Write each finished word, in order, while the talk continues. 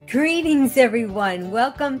Greetings, everyone.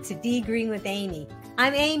 Welcome to Be Green with Amy.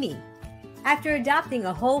 I'm Amy. After adopting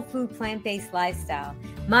a whole food plant-based lifestyle,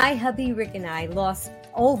 my hubby Rick and I lost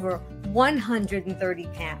over 130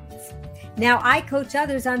 pounds. Now I coach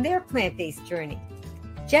others on their plant-based journey.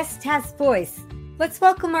 Just Task Voice. Let's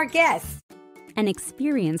welcome our guest. An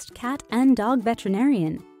experienced cat and dog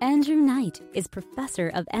veterinarian, Andrew Knight is professor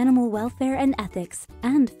of animal welfare and ethics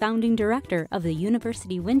and founding director of the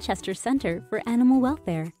University Winchester Center for Animal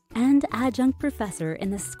Welfare and adjunct professor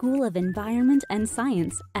in the School of Environment and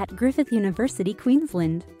Science at Griffith University,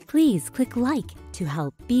 Queensland. Please click like to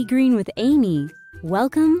help Be Green with Amy.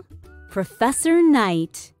 Welcome, Professor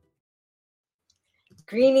Knight.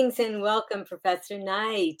 Greetings and welcome, Professor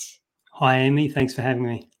Knight. Hi, Amy. Thanks for having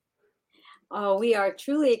me. Oh, we are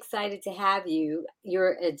truly excited to have you.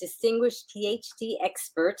 You're a distinguished PhD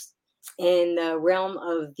expert in the realm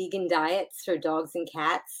of vegan diets for dogs and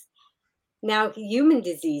cats. Now, human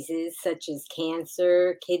diseases such as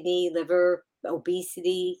cancer, kidney, liver,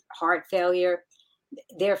 obesity, heart failure,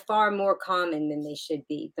 they're far more common than they should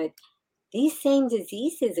be. But these same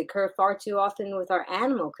diseases occur far too often with our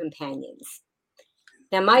animal companions.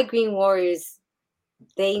 Now, my Green Warriors,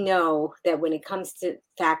 they know that when it comes to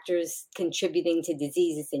factors contributing to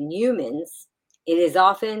diseases in humans, it is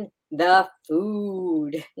often the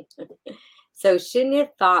food. So shouldn't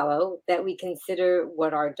it follow that we consider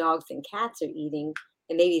what our dogs and cats are eating,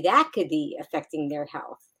 and maybe that could be affecting their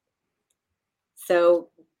health? So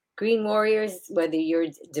Green Warriors, whether you're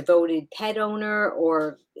a devoted pet owner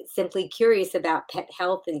or simply curious about pet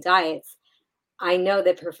health and diets, I know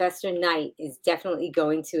that Professor Knight is definitely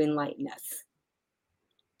going to enlighten us.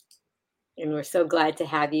 And we're so glad to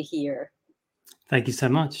have you here. Thank you so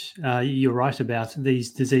much. You're right about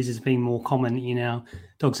these diseases being more common in our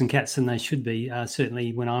dogs and cats than they should be.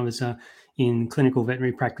 Certainly when I was in clinical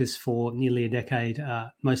veterinary practice for nearly a decade,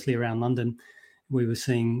 mostly around London, we were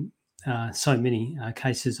seeing so many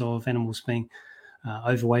cases of animals being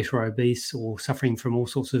overweight or obese or suffering from all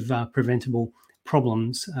sorts of preventable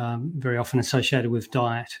problems, very often associated with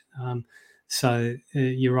diet. So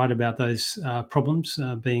you're right about those problems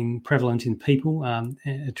being prevalent in people,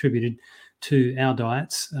 attributed to our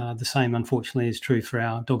diets. The same, unfortunately, is true for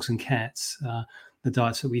our dogs and cats. The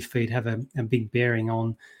diets that we feed have a big bearing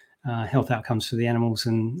on health outcomes for the animals,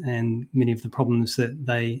 and many of the problems that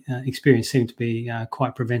they experience seem to be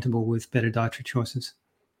quite preventable with better dietary choices.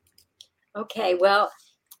 Okay, well,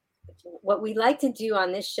 what we like to do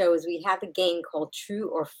on this show is we have a game called True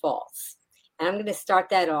or False. And I'm going to start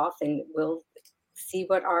that off, and we'll see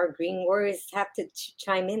what our Green Warriors have to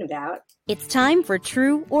chime in about. It's time for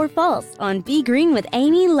True or False on Be Green with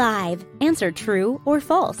Amy Live. Answer true or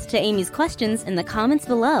false to Amy's questions in the comments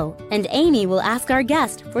below, and Amy will ask our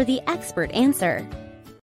guest for the expert answer.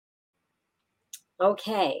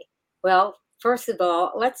 Okay, well, first of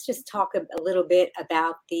all, let's just talk a little bit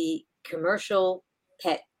about the commercial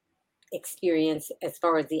pet experience as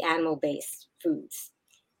far as the animal-based foods.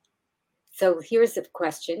 So here's the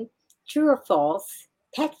question. True or false,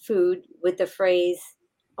 pet food with the phrase,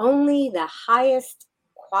 only the highest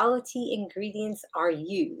quality ingredients are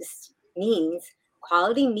used, means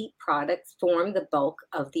quality meat products form the bulk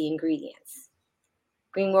of the ingredients.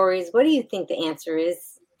 Green Warriors, what do you think the answer is?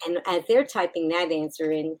 And as they're typing that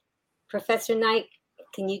answer in, Professor Knight,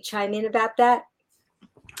 can you chime in about that?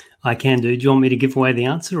 I can do. Do you want me to give away the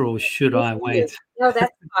answer, or should I wait? No,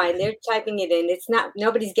 that's fine. They're typing it in. It's not,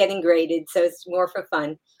 nobody's getting graded, so it's more for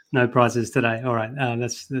fun. No prizes today. All right.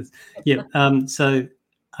 That's yeah. So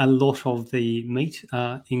a lot of the meat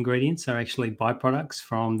ingredients are actually byproducts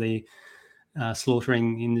from the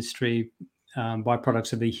slaughtering industry,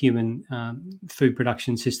 byproducts of the human food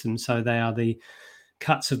production system. So they are the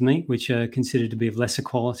cuts of meat which are considered to be of lesser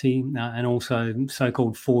quality, and also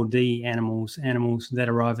so-called 4D animals that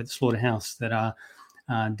arrive at the slaughterhouse that are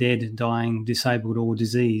dead, dying, disabled, or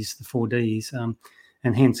diseased, the 4Ds,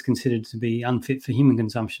 and hence considered to be unfit for human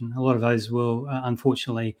consumption. A lot of those will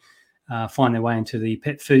unfortunately find their way into the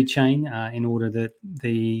pet food chain in order that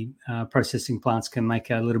the processing plants can make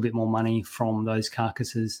a little bit more money from those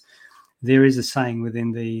carcasses. There is a saying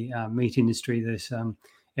within the meat industry that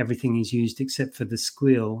everything is used except for the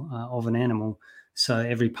squeal of an animal. So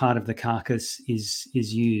every part of the carcass is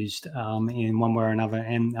used in one way or another,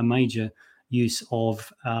 and a major use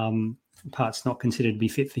of parts not considered to be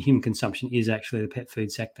fit for human consumption is actually the pet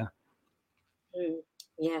food sector.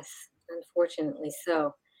 Yes, unfortunately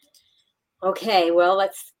so. Okay, well,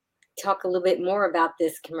 let's talk a little bit more about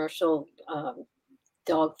this commercial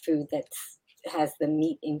dog food that has the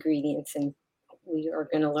meat ingredients, and we are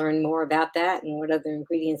going to learn more about that and what other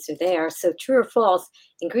ingredients are there. So true or false,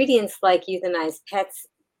 ingredients like euthanized pets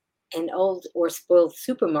and old or spoiled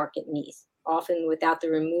supermarket meat, often without the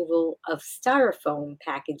removal of styrofoam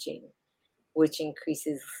packaging, which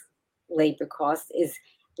increases labor costs, is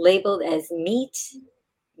labeled as meat,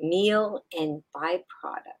 meal, and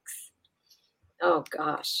byproducts. Oh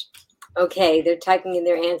gosh. Okay, they're typing in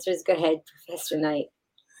their answers. Go ahead, Professor Knight.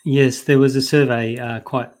 Yes, there was a survey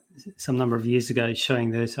quite some number of years ago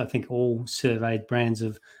showing that I think all surveyed brands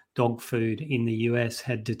of dog food in the US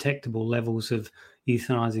had detectable levels of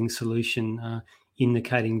euthanizing solution,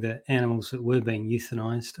 indicating that animals that were being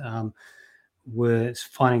euthanized were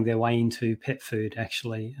finding their way into pet food,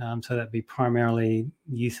 actually. So that'd be primarily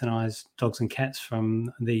euthanized dogs and cats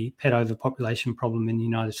from the pet overpopulation problem in the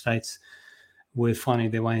United States were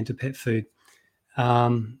finding their way into pet food.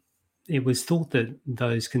 It was thought that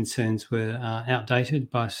those concerns were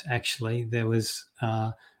outdated, but actually there was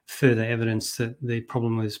further evidence that the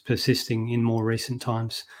problem was persisting in more recent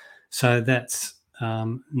times. So that's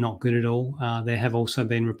not good at all. There have also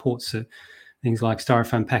been reports that things like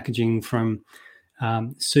styrofoam packaging from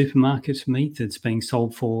supermarket meat that's being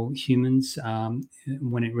sold for humans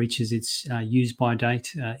when it reaches its use-by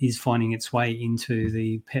date is finding its way into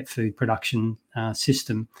the pet food production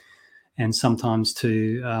system. And sometimes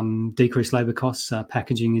to decrease labour costs,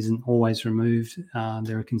 packaging isn't always removed.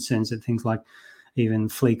 There are concerns that things like even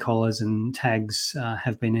flea collars and tags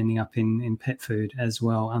have been ending up in pet food as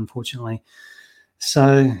well, unfortunately.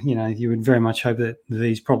 So, you would very much hope that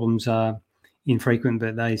these problems are infrequent,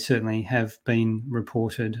 but they certainly have been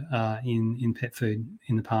reported in pet food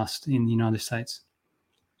in the past in the United States.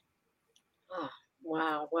 Oh,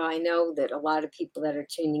 wow. Well, I know that a lot of people that are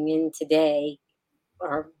tuning in today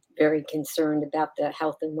are very concerned about the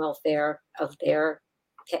health and welfare of their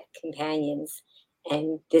pet companions.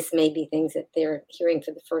 And this may be things that they're hearing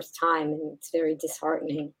for the first time, and it's very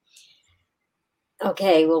disheartening.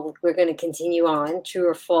 Okay, well, we're going to continue on. True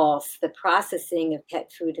or false? The processing of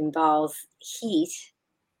pet food involves heat,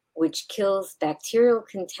 which kills bacterial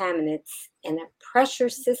contaminants, and a pressure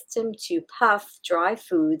system to puff dry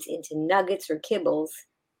foods into nuggets or kibbles,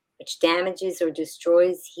 which damages or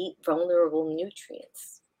destroys heat vulnerable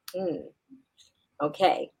nutrients.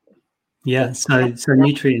 Okay. Yeah, so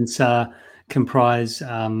nutrients comprise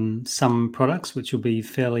some products which will be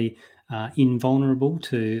fairly invulnerable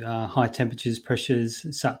to high temperatures, pressures,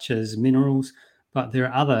 such as minerals, but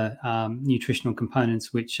there are other nutritional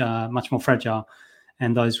components which are much more fragile,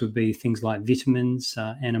 and those would be things like vitamins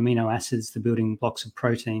and amino acids, the building blocks of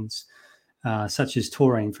proteins, such as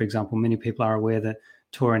taurine, for example. Many people are aware that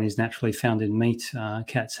taurine is naturally found in meat.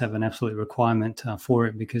 Cats have an absolute requirement for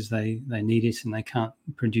it because they need it and they can't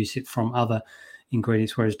produce it from other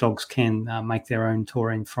ingredients, whereas dogs can make their own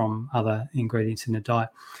taurine from other ingredients in the diet.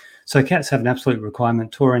 So cats have an absolute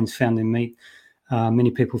requirement. Taurine's found in meat.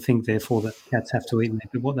 Many people think, therefore, that cats have to eat meat,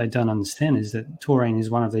 but what they don't understand is that taurine is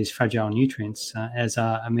one of these fragile nutrients, as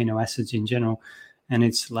are amino acids in general, and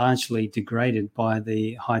it's largely degraded by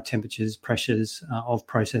the high temperatures, pressures of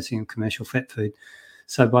processing of commercial pet food.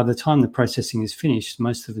 So by the time the processing is finished,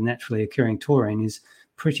 most of the naturally occurring taurine is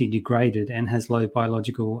pretty degraded and has low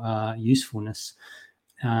biological usefulness.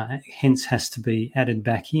 Hence has to be added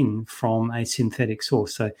back in from a synthetic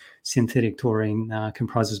source. So synthetic taurine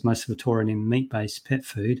comprises most of the taurine in meat-based pet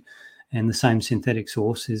food, and the same synthetic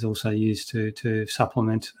source is also used to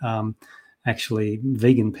supplement actually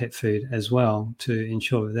vegan pet food as well, to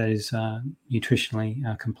ensure that is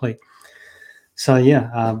nutritionally complete. So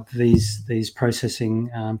these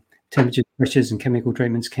processing temperature, pressures, and chemical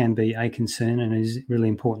treatments can be a concern, and it is really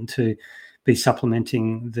important to be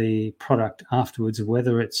supplementing the product afterwards,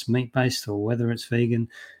 whether it's meat-based or whether it's vegan,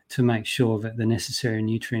 to make sure that the necessary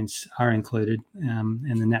nutrients are included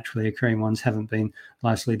and the naturally occurring ones haven't been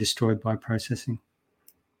largely destroyed by processing.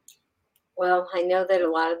 Well, I know that a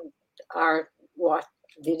lot of our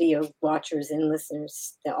video watchers and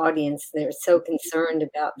listeners, the audience, they're so concerned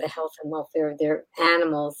about the health and welfare of their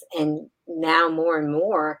animals. And now more and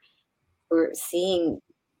more, we're seeing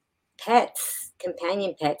pets,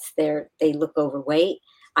 companion pets, they look overweight.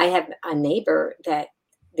 I have a neighbor that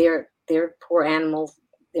their poor animal,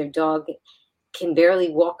 their dog, can barely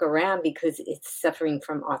walk around because it's suffering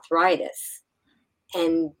from arthritis.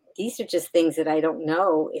 And these are just things that I don't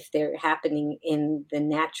know if they're happening in the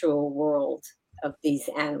natural world of these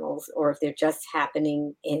animals or if they're just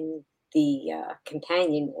happening in the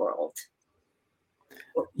companion world.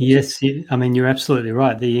 Yes, I mean, you're absolutely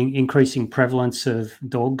right. The increasing prevalence of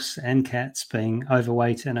dogs and cats being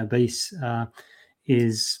overweight and obese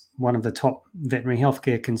is one of the top veterinary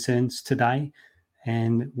healthcare concerns today.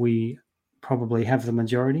 And we probably have the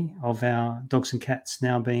majority of our dogs and cats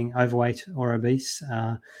now being overweight or obese.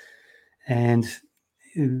 And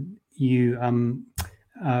you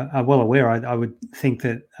are well aware, I would think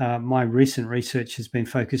that my recent research has been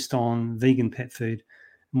focused on vegan pet food.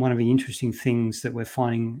 And one of the interesting things that we're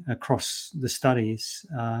finding across the studies,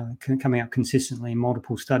 coming up consistently in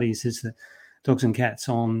multiple studies, is that dogs and cats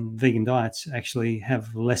on vegan diets actually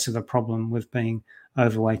have less of a problem with being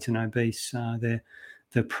overweight and obese.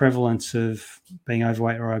 The prevalence of being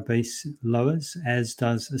overweight or obese lowers, as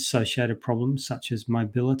does associated problems such as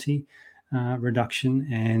mobility reduction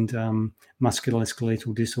and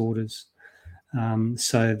musculoskeletal disorders.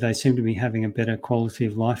 So they seem to be having a better quality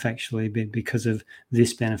of life actually because of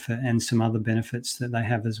this benefit and some other benefits that they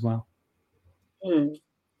have as well.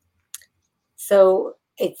 So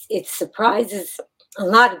it surprises a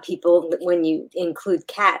lot of people that when you include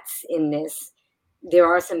cats in this. There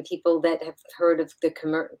are some people that have heard of the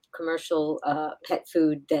commercial pet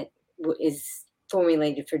food that is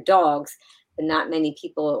formulated for dogs, but not many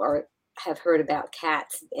people have heard about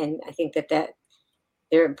cats. And I think that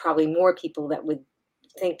there are probably more people that would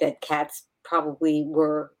think that cats probably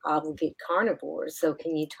were obligate carnivores. So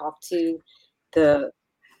can you talk to the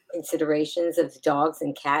considerations of dogs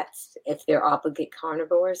and cats if they're obligate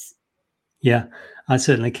carnivores? Yeah, I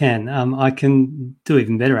certainly can. I can do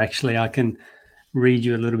even better, actually. I can read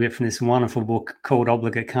you a little bit from this wonderful book called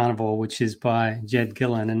Obligate Carnivore, which is by Jed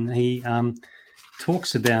Gillen. And he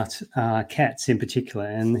talks about cats in particular.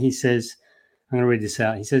 And he says, I'm going to read this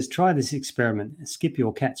out. He says, try this experiment. Skip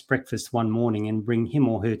your cat's breakfast one morning and bring him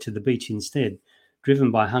or her to the beach instead.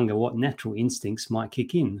 Driven by hunger, what natural instincts might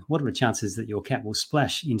kick in? What are the chances that your cat will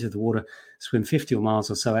splash into the water, swim 50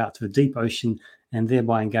 miles or so out to the deep ocean, and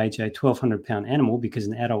thereby engage a 1,200-pound animal, because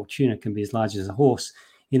an adult tuna can be as large as a horse,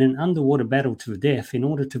 in an underwater battle to the death in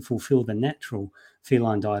order to fulfill the natural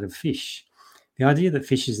feline diet of fish? The idea that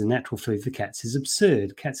fish is a natural food for cats is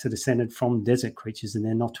absurd. Cats are descended from desert creatures and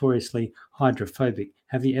they're notoriously hydrophobic.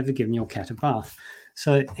 Have you ever given your cat a bath?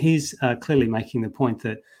 So he's clearly making the point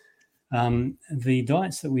that the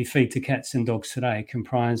diets that we feed to cats and dogs today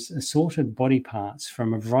comprise assorted body parts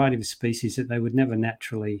from a variety of species that they would never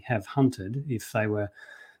naturally have hunted if they were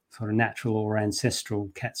sort of natural or ancestral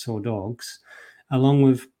cats or dogs, along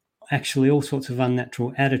with actually all sorts of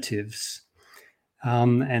unnatural additives.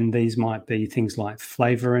 And these might be things like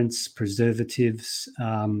flavorants, preservatives,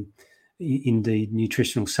 indeed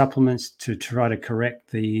nutritional supplements to try to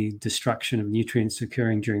correct the destruction of nutrients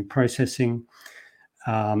occurring during processing,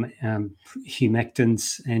 humectants,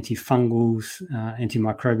 antifungals,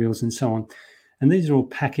 antimicrobials, and so on. And these are all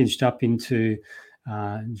packaged up into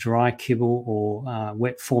dry kibble or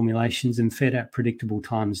wet formulations and fed at predictable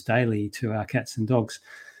times daily to our cats and dogs.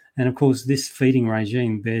 And of course, this feeding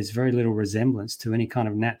regime bears very little resemblance to any kind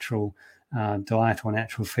of natural diet or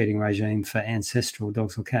natural feeding regime for ancestral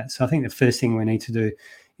dogs or cats. So I think the first thing we need to do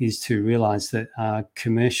is to realize that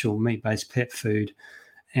commercial meat-based pet food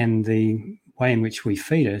and the way in which we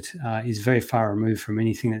feed it is very far removed from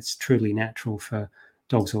anything that's truly natural for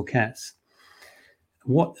dogs or cats.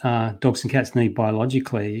 What dogs and cats need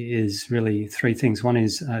biologically is really three things. One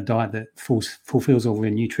is a diet that fulfills all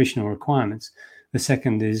their nutritional requirements. The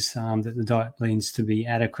second is that the diet needs to be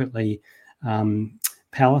adequately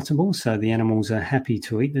palatable, so the animals are happy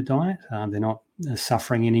to eat the diet. They're not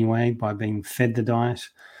suffering anyway by being fed the diet.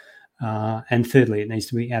 And thirdly, it needs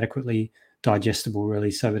to be adequately digestible,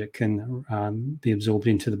 really, so that it can be absorbed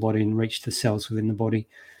into the body and reach the cells within the body.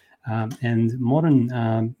 And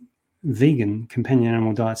modern vegan companion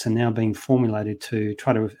animal diets are now being formulated to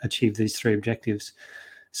try to achieve these three objectives.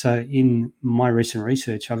 So in my recent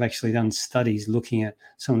research, I've actually done studies looking at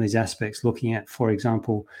some of these aspects, looking at, for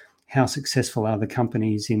example, how successful are the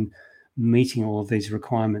companies in meeting all of these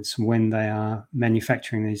requirements when they are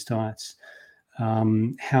manufacturing these diets.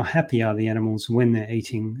 How happy are the animals when they're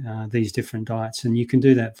eating these different diets? And you can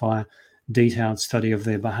do that via detailed study of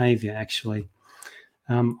their behavior, actually.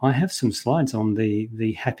 I have some slides on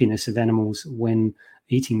the happiness of animals when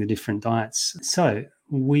eating the different diets. So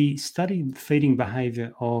we studied feeding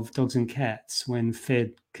behavior of dogs and cats when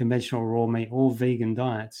fed conventional raw meat or vegan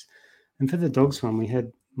diets. And for the dogs one, we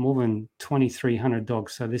had more than 2,300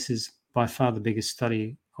 dogs. So this is by far the biggest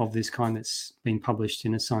study of this kind that's been published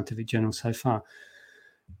in a scientific journal so far.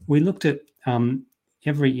 We looked at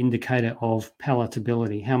every indicator of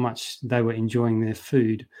palatability, how much they were enjoying their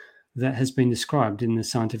food that has been described in the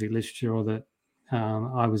scientific literature or that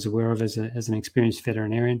I was aware of as an experienced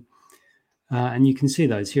veterinarian. And you can see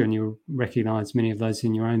those here, and you'll recognize many of those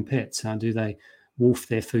in your own pets. Do they wolf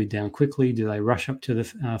their food down quickly? Do they rush up to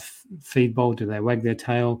the feed bowl? Do they wag their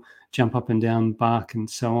tail, jump up and down, bark, and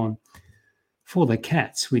so on? For the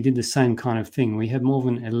cats, we did the same kind of thing. We had more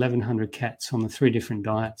than 1,100 cats on the three different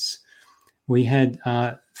diets. we had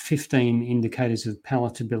 15 indicators of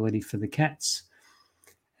palatability for the cats.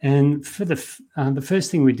 And for the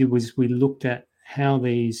first thing we did was we looked at how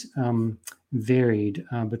these varied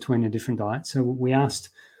between the different diets. So we asked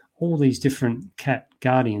all these different cat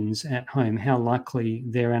guardians at home how likely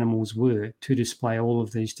their animals were to display all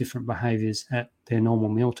of these different behaviours at their normal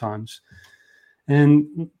meal times.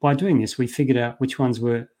 And by doing this, we figured out which ones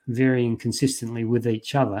were varying consistently with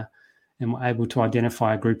each other, and were able to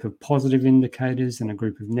identify a group of positive indicators and a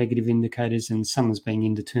group of negative indicators, and some as being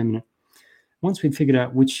indeterminate. Once we'd figured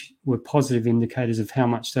out which were positive indicators of how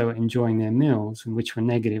much they were enjoying their meals and which were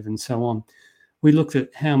negative and so on, we looked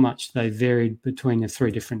at how much they varied between the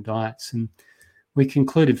 3 different diets. And we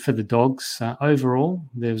concluded for the dogs, overall,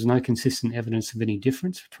 there was no consistent evidence of any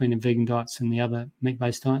difference between the vegan diets and the other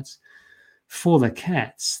meat-based diets. For the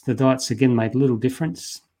cats, the diets again made little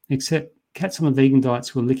difference, except cats on the vegan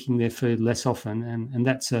diets were licking their food less often, and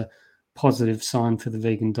that's a positive sign for the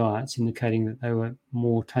vegan diets, indicating that they were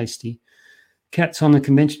more tasty. Cats on the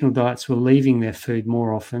conventional diets were leaving their food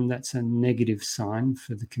more often. That's a negative sign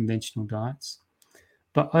for the conventional diets.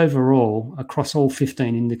 But overall, across all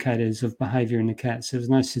 15 indicators of behaviour in the cats, there was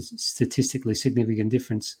no statistically significant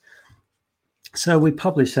difference. So we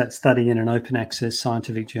published that study in an open access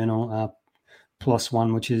scientific journal, PLOS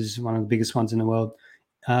One, which is one of the biggest ones in the world,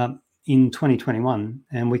 in 2021.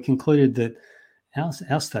 And we concluded that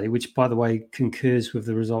our study, which, by the way, concurs with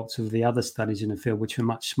the results of the other studies in the field, which are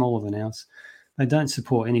much smaller than ours, they don't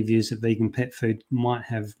support any views that vegan pet food might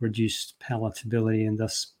have reduced palatability and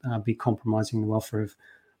thus be compromising the welfare of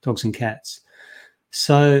dogs and cats.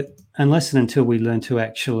 So unless and until we learn to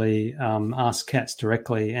actually ask cats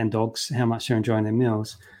directly and dogs how much they're enjoying their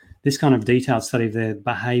meals, this kind of detailed study of their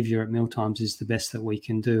behaviour at mealtimes is the best that we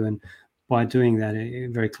can do. And by doing that,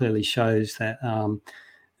 it very clearly shows that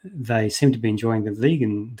they seem to be enjoying the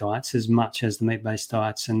vegan diets as much as the meat-based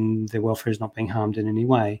diets, and their welfare is not being harmed in any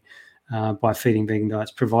way by feeding vegan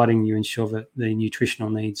diets, providing you ensure that the nutritional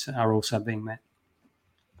needs are also being met.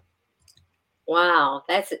 Wow,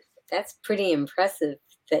 that's pretty impressive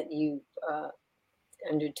that you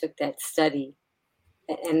undertook that study,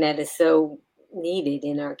 and that is so needed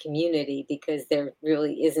in our community, because there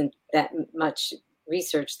really isn't that much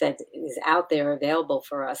research that is out there available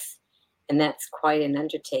for us, and that's quite an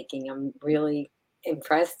undertaking. I'm really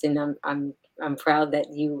impressed, and I'm proud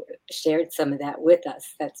that you shared some of that with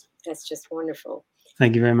us. That's just wonderful.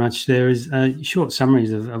 Thank you very much. There is short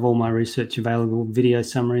summaries of all my research available, video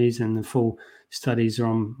summaries, and the full studies are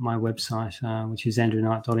on my website, which is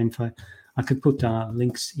andrewknight.info. I could put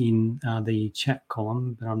links in the chat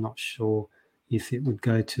column, but I'm not sure if it would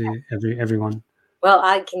go to everyone. Well,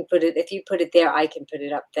 I can put it, if you put it there, I can put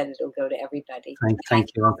it up, then it'll go to everybody.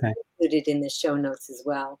 Thank you. Okay. Put it in the show notes as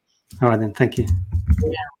well. All right, then. Thank you.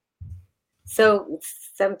 Yeah. So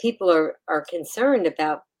some people are concerned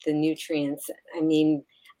about the nutrients. I mean,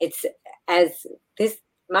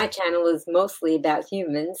 my channel is mostly about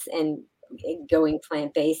humans and going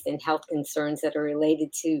plant-based and health concerns that are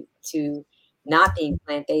related to not being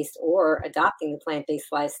plant-based or adopting the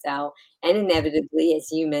plant-based lifestyle. And inevitably, as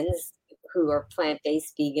humans who are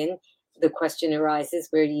plant-based vegan, the question arises,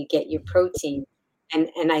 where do you get your protein?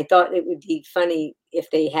 And I thought it would be funny if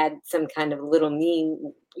they had some kind of little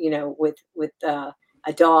meme, with a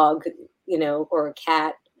dog, or a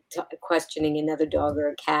cat questioning another dog or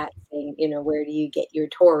a cat, saying, where do you get your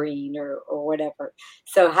taurine or whatever.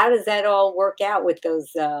 So how does that all work out with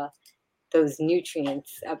those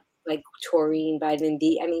nutrients, like taurine, vitamin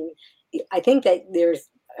D? I mean, I think that there's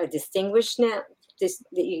a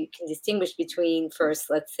that you can distinguish between, first,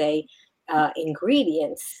 let's say,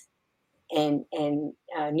 ingredients and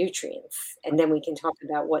nutrients, and then we can talk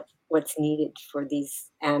about what's needed for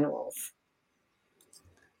these animals.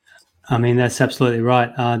 I mean, that's absolutely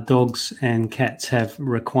right. Dogs and cats have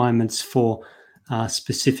requirements for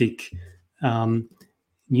specific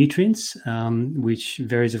nutrients, which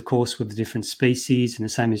varies, of course, with the different species, and the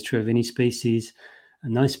same is true of any species.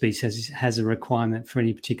 And no species has a requirement for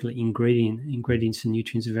any particular ingredient. Ingredients and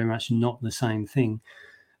nutrients are very much not the same thing.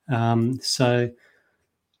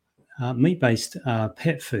 Meat-based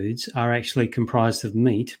pet foods are actually comprised of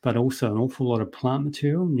meat, but also an awful lot of plant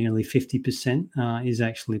material. Nearly 50% is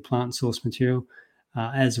actually plant source material,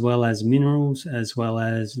 as well as minerals, as well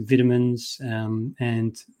as vitamins,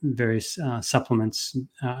 and various supplements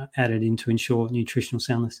added in to ensure nutritional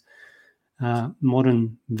soundness.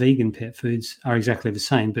 Modern vegan pet foods are exactly the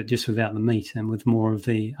same, but just without the meat and with more of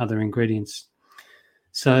the other ingredients.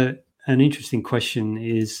 So an interesting question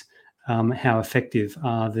is, how effective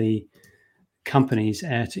are the companies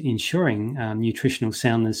at ensuring nutritional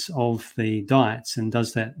soundness of the diets, and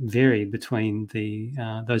does that vary between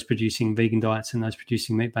those producing vegan diets and those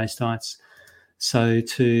producing meat-based diets? So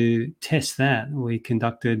to test that, we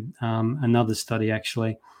conducted another study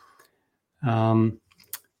actually, and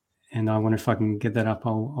I wonder if I can get that up.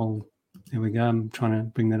 There we go. I'm trying to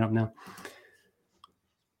bring that up now.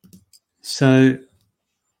 So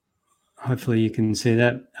hopefully you can see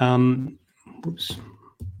that. Whoops.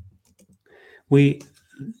 We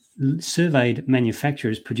surveyed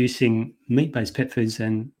manufacturers producing meat-based pet foods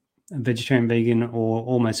and vegetarian, vegan, or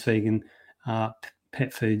almost vegan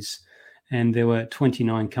pet foods. And there were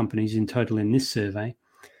 29 companies in total in this survey.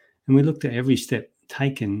 And we looked at every step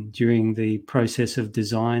taken during the process of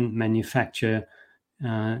design, manufacture,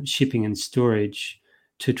 shipping and storage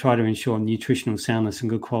to try to ensure nutritional soundness and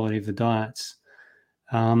good quality of the diets.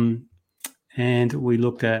 And we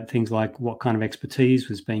looked at things like what kind of expertise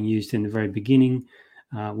was being used in the very beginning.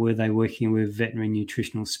 Were they working with veterinary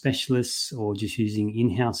nutritional specialists or just using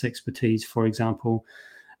in-house expertise, for example?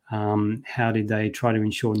 How did they try to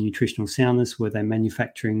ensure nutritional soundness? Were they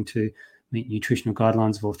manufacturing to meet nutritional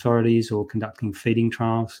guidelines of authorities or conducting feeding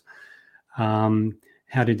trials?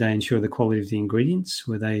 How did they ensure the quality of the ingredients?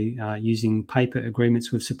 Were they using paper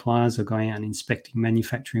agreements with suppliers or going out and inspecting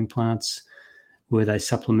manufacturing plants? Were they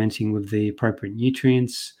supplementing with the appropriate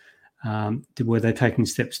nutrients? Were they taking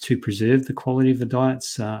steps to preserve the quality of the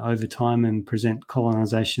diets over time and prevent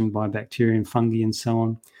colonization by bacteria and fungi and so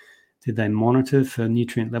on? Did they monitor for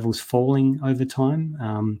nutrient levels falling over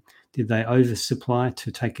time? Did they oversupply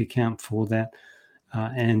to take account for that?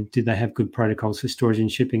 And did they have good protocols for storage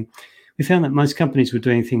and shipping? We found that most companies were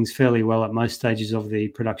doing things fairly well at most stages of the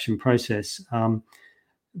production process.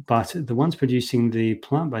 But the ones producing the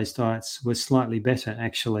plant-based diets were slightly better,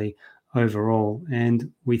 actually, overall. And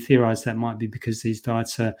we theorized that might be because these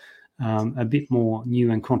diets are a bit more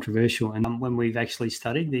new and controversial. And when we've actually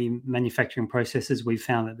studied the manufacturing processes, we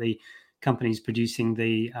found that the companies producing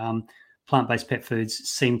the plant-based pet foods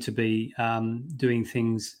seem to be doing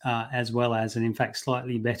things as well as, and in fact,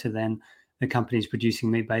 slightly better than the companies producing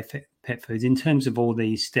meat-based pet foods in terms of all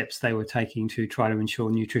the steps they were taking to try to ensure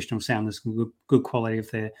nutritional soundness and good quality of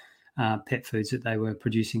their pet foods that they were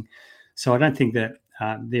producing. So I don't think that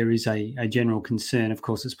there is a general concern. Of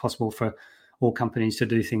course, it's possible for all companies to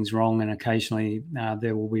do things wrong, and occasionally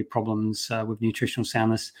there will be problems with nutritional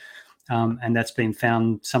soundness. And that's been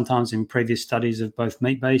found sometimes in previous studies of both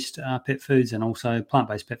meat-based pet foods and also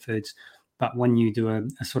plant-based pet foods. But when you do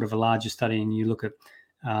a sort of a larger study and you look at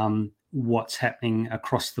what's happening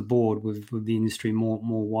across the board with the industry more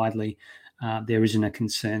widely, there isn't a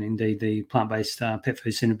concern. Indeed, the plant-based pet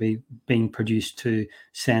foods seem to be being produced to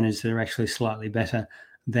standards that are actually slightly better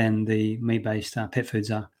than the meat-based pet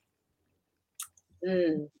foods are.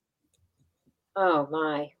 Mm. Oh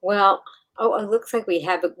my. Well, it looks like we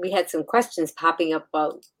had some questions popping up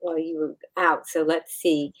while you were out. So let's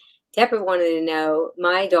see. Deborah wanted to know,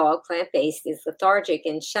 my dog, plant-based, is lethargic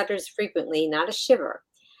and shudders frequently, not a shiver.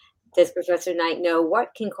 Does Professor Knight know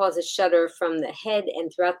what can cause a shudder from the head and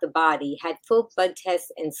throughout the body? Had full blood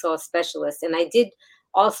tests and saw specialists. And I did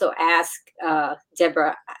also ask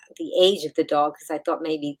Deborah the age of the dog, because I thought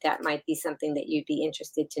maybe that might be something that you'd be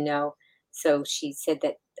interested to know. So she said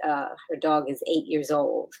that her dog is 8 years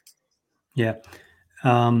old. Yeah.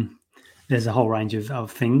 There's a whole range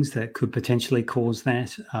of things that could potentially cause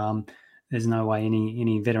that. There's no way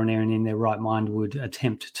any veterinarian in their right mind would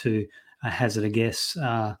attempt to hazard a guess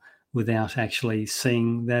without actually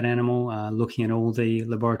seeing that animal, looking at all the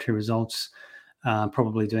laboratory results,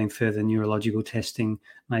 probably doing further neurological testing,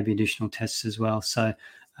 maybe additional tests as well. So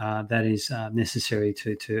that is necessary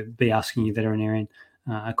to be asking your veterinarian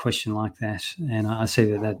a question like that. And I see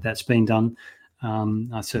that's been done.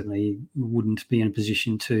 I certainly wouldn't be in a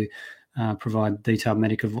position to provide detailed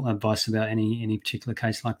medical advice about any particular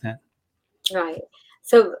case like that. Right.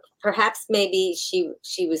 So perhaps maybe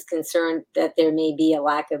she was concerned that there may be a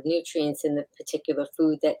lack of nutrients in the particular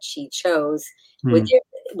food that she chose. Mm.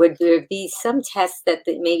 Would there be some tests that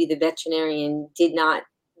maybe the veterinarian did not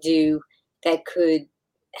do that could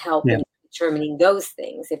help in determining those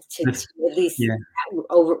things, to at least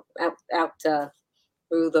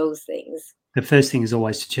through those things? The first thing is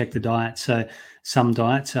always to check the diet. So some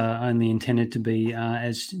diets are only intended to be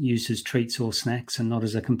as used as treats or snacks and not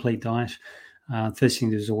as a complete diet. First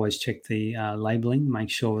thing is always check the labeling, make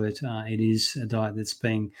sure that it is a diet that's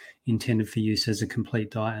being intended for use as a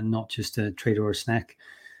complete diet and not just a treat or a snack.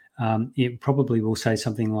 It probably will say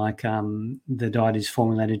something like the diet is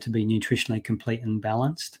formulated to be nutritionally complete and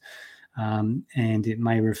balanced. And it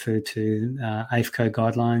may refer to AAFCO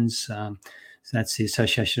guidelines. So that's the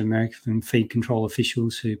Association of American Feed Control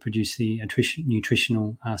Officials, who produce the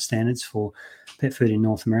nutritional standards for pet food in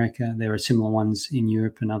North America. There are similar ones in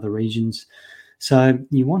Europe and other regions. So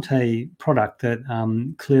you want a product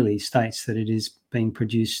that clearly states that it is being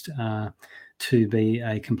produced to be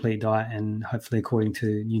a complete diet and hopefully according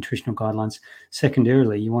to nutritional guidelines.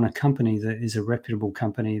 Secondarily, you want a company that is a reputable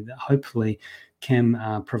company that hopefully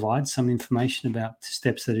can provide some information about the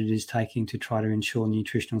steps that it is taking to try to ensure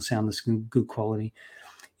nutritional soundness and good quality.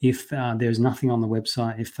 If there's nothing on the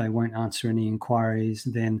website, if they won't answer any inquiries,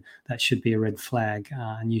 then that should be a red flag,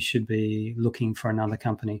 and you should be looking for another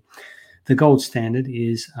company. The gold standard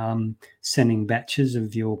is sending batches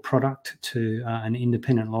of your product to an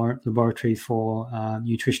independent laboratory for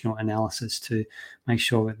nutritional analysis to make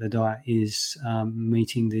sure that the diet is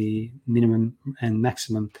meeting the minimum and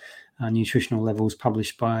maximum nutritional levels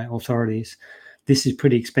published by authorities. This is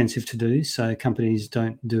pretty expensive to do, so companies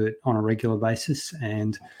don't do it on a regular basis,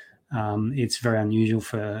 and it's very unusual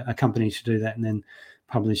for a company to do that and then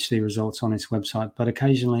publish the results on its website, but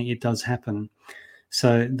occasionally it does happen.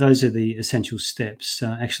 So those are the essential steps.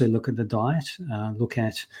 Actually look at the diet, look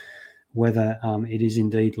at whether it is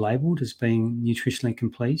indeed labelled as being nutritionally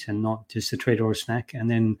complete and not just a treat or a snack, and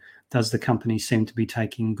then does the company seem to be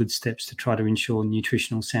taking good steps to try to ensure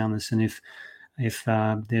nutritional soundness. And if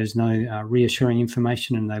there's no reassuring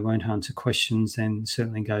information and they won't answer questions, then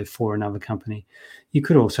certainly go for another company. You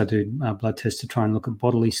could also do blood tests to try and look at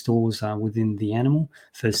bodily stores within the animal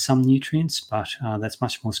for some nutrients, but that's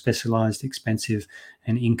much more specialised, expensive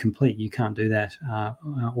and incomplete. You can't do that,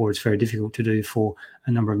 or it's very difficult to do for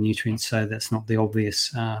a number of nutrients, so that's not the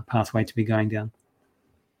obvious pathway to be going down.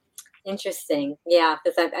 Interesting. Yeah,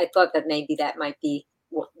 because I thought that maybe that might be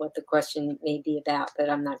what the question may be about, but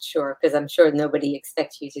I'm not sure, because I'm sure nobody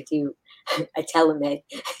expects you to do a telemed,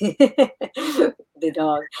 the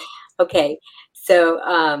dog. Okay, so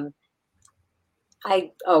I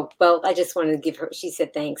just wanted to give her, she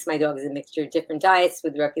said, thanks. My dog is a mixture of different diets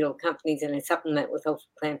with reputable companies, and I supplement with whole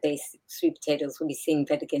plant-based sweet potatoes. We'll be seeing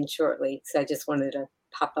that again shortly. So I just wanted to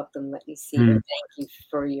pop up and let you see her. Thank you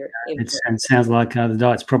for your input. It sounds like the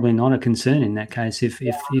diet's probably not a concern in that case, if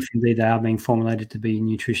indeed they are being formulated to be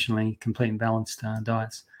nutritionally complete and balanced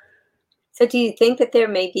diets. So do you think that there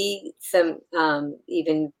may be some,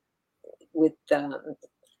 even with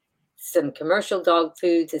some commercial dog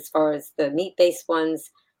foods, as far as the meat-based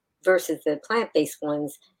ones versus the plant-based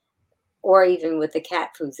ones, or even with the cat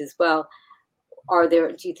foods as well,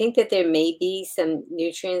 do you think that there may be some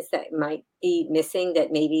nutrients that might be missing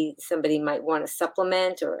that maybe somebody might want to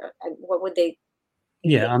supplement, or what would they?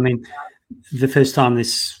 Yeah, I mean, the first time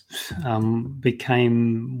this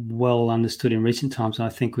became well understood in recent times, I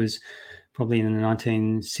think, was probably in the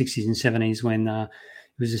 1960s and 70s, when it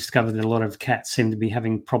was discovered that a lot of cats seemed to be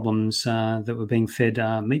having problems that were being fed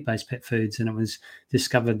meat-based pet foods, and it was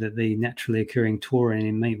discovered that the naturally occurring taurine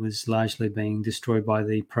in meat was largely being destroyed by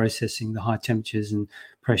the processing, the high temperatures and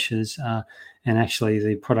pressures, and actually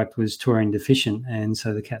the product was taurine deficient, and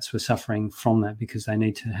so the cats were suffering from that because they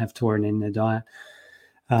need to have taurine in their diet.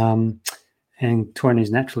 And taurine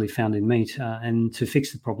is naturally found in meat, and to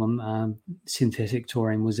fix the problem, synthetic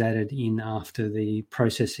taurine was added in after the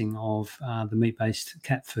processing of the meat-based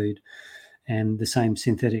cat food, and the same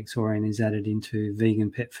synthetic taurine is added into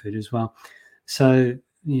vegan pet food as well. So,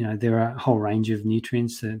 there are a whole range of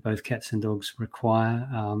nutrients that both cats and dogs require,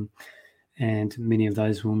 and many of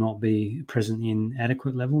those will not be present in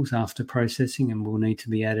adequate levels after processing and will need to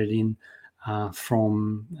be added in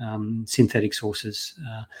from synthetic sources.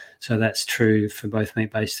 So that's true for both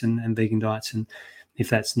meat-based and vegan diets. And if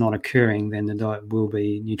that's not occurring, then the diet will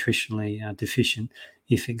be nutritionally deficient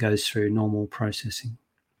if it goes through normal processing.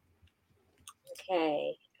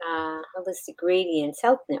 Okay. Holistic Gradients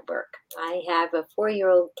Health Network. I have a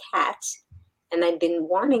 4-year-old cat, and I've been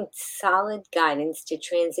wanting solid guidance to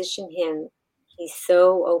transition him. He's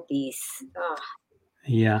so obese. Oh.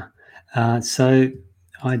 Yeah. So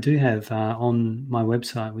I do have on my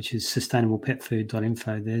website, which is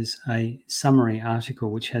sustainablepetfood.info, there's a summary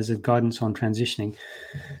article which has a guidance on transitioning.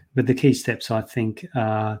 But the key steps, I think,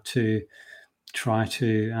 are to try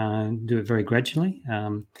to do it very gradually.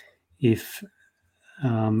 If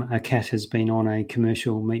a cat has been on a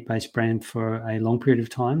commercial meat-based brand for a long period of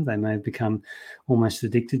time, they may have become almost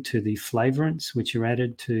addicted to the flavorants which are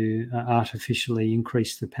added to artificially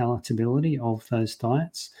increase the palatability of those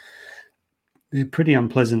diets. They're pretty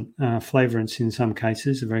unpleasant flavorants in some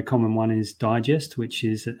cases. A very common one is digest, which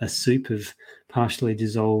is a soup of partially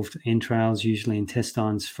dissolved entrails, usually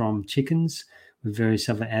intestines from chickens, with various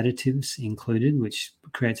other additives included, which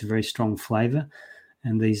creates a very strong flavor.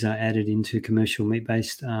 and these are added into commercial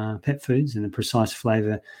meat-based pet foods, and the precise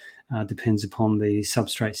flavour depends upon the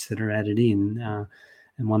substrates that are added in,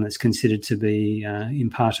 and one that's considered to be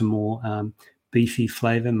impart a more beefy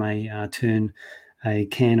flavour may turn a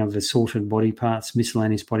can of assorted body parts,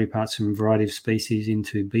 miscellaneous body parts from a variety of species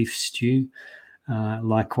into beef stew.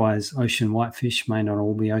 Likewise, ocean whitefish may not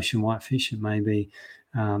all be ocean whitefish. It may be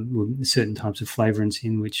with certain types of flavourings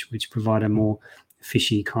in which provide a more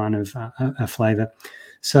fishy kind of a flavour.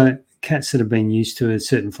 So cats that have been used to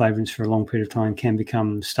certain flavourings for a long period of time can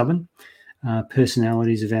become stubborn.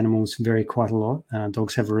 Personalities of animals vary quite a lot.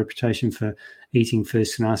 Dogs have a reputation for eating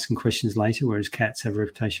first and asking questions later, whereas cats have a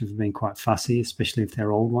reputation for being quite fussy, especially if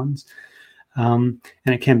they're old ones. And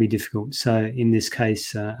it can be difficult. So in this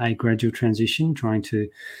case, a gradual transition, trying to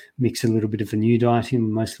mix a little bit of a new diet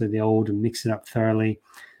in, mostly the old, and mix it up thoroughly.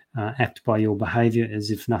 Act by your behaviour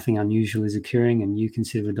as if nothing unusual is occurring, and you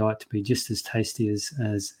consider the diet to be just as tasty as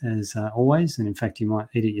always. And in fact, you might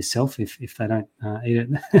eat it yourself if they don't eat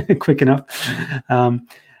it quick enough.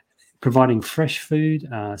 Providing fresh food,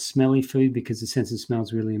 smelly food, because the sense of smell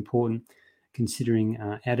is really important. Considering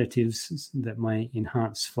additives that may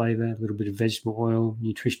enhance flavour, a little bit of vegetable oil,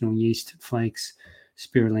 nutritional yeast flakes,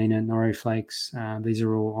 spirulina, nori flakes. These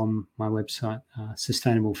are all on my website,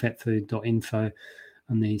 sustainablepetfood.info,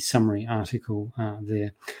 on the summary article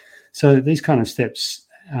there. So these kind of steps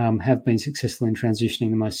have been successful in transitioning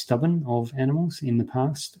the most stubborn of animals in the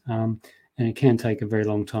past, and it can take a very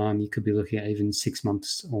long time. You could be looking at even 6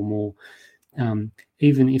 months or more.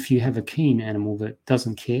 Even if you have a keen animal that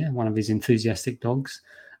doesn't care, one of these enthusiastic dogs,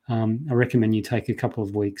 I recommend you take a couple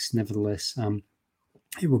of weeks. Nevertheless,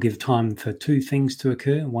 it will give time for two things to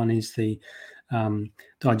occur. One is the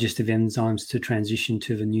digestive enzymes to transition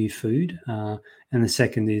to the new food, and the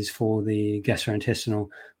second is for the gastrointestinal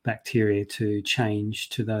bacteria to change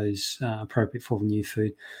to those appropriate for the new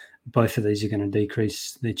food. Both of these are going to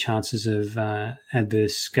decrease the chances of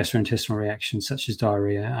adverse gastrointestinal reactions such as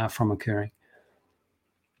diarrhea from occurring.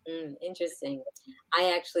 Interesting.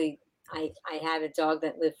 I had a dog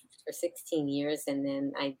that lived for 16 years, and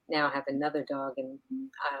then I now have another dog. And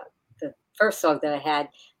the first dog that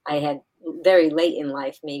I had very late in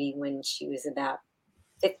life, maybe when she was about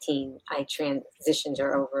 15, I transitioned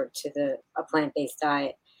her over to a plant-based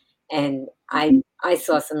diet. And I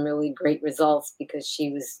saw some really great results because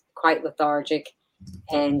she was quite lethargic,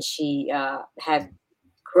 and she had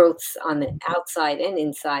growths on the outside and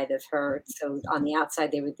inside of her. So on the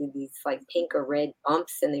outside, they would do these like pink or red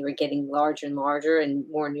bumps, and they were getting larger and larger and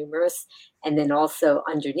more numerous. And then also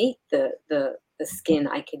underneath the skin,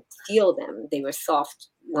 I could feel them. They were soft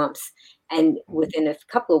lumps. And within a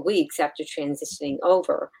couple of weeks after transitioning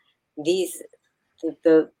over, the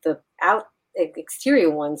exterior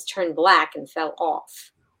ones turned black and fell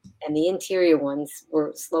off, and the interior ones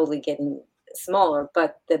were slowly getting smaller.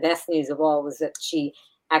 But the best news of all was that she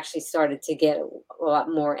actually started to get a lot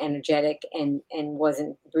more energetic and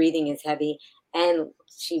wasn't breathing as heavy. And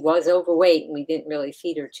she was overweight, and we didn't really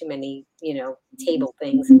feed her too many, table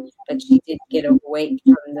things, but she did get overweight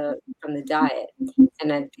from the diet.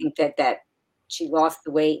 And I think that she lost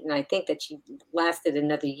the weight, and I think that she lasted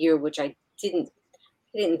another year, which it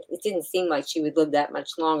didn't seem like she would live that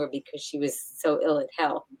much longer because she was so ill at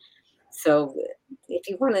health. So if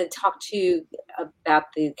you want to talk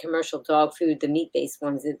about the commercial dog food, the meat-based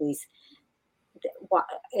ones at least,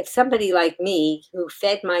 if somebody like me who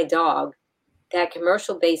fed my dog that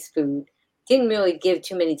commercial-based food didn't really give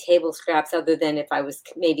too many table scraps, other than if I was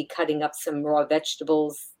maybe cutting up some raw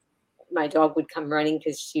vegetables, my dog would come running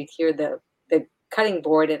because she'd hear the cutting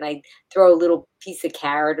board, and I'd throw a little piece of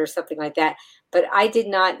carrot or something like that. But I did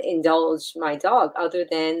not indulge my dog other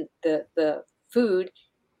than the food.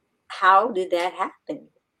 How did that happen?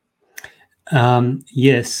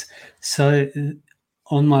 Yes. So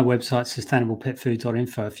on my website,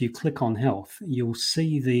 sustainablepetfood.info, if you click on health, you'll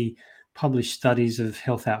see the published studies of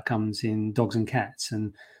health outcomes in dogs and cats.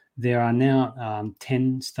 And there are now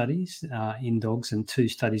 10 studies in dogs and 2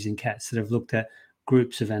 studies in cats that have looked at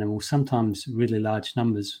groups of animals, sometimes really large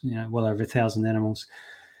numbers, well over 1,000 animals.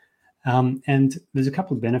 And there's a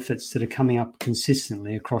couple of benefits that are coming up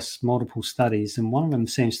consistently across multiple studies. And one of them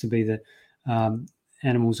seems to be that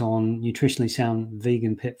animals on nutritionally sound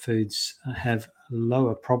vegan pet foods have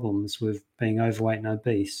lower problems with being overweight and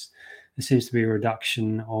obese. There seems to be a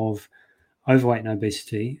reduction of overweight and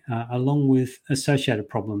obesity, along with associated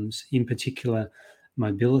problems, in particular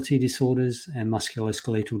mobility disorders and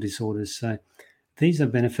musculoskeletal disorders. So these are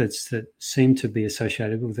benefits that seem to be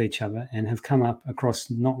associated with each other and have come up across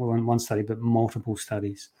not one study, but multiple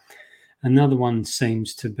studies. Another one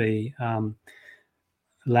seems to be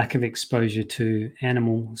lack of exposure to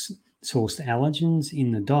animal-sourced allergens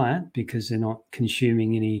in the diet because they're not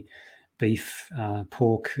consuming any beef,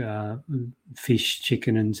 pork, fish,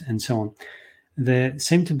 chicken, and so on. They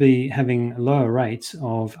seem to be having lower rates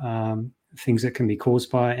of things that can be caused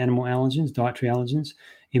by animal allergens, dietary allergens,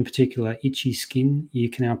 in particular itchy skin, ear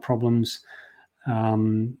canal problems,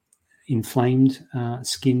 inflamed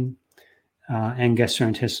skin, and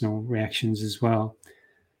gastrointestinal reactions as well.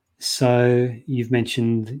 So you've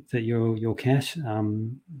mentioned that your cat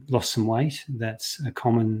lost some weight. That's a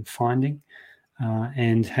common finding,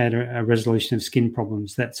 and had a resolution of skin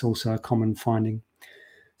problems. That's also a common finding.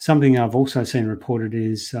 Something I've also seen reported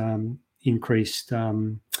is increased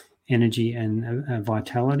energy and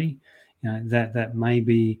vitality. That may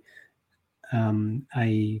be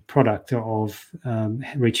a product of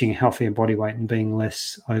reaching a healthier body weight and being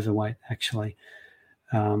less overweight, actually.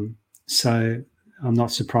 So I'm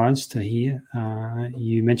not surprised to hear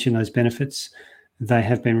you mention those benefits. They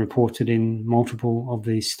have been reported in multiple of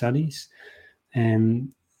these studies, and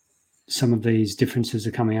some of these differences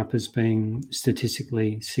are coming up as being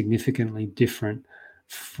statistically significantly different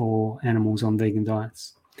for animals on vegan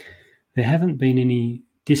diets. There haven't been any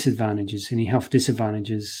disadvantages, any health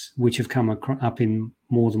disadvantages, which have come up in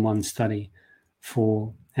more than one study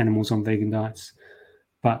for animals on vegan diets.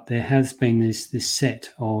 But there has been this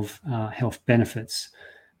set of health benefits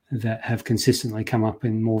that have consistently come up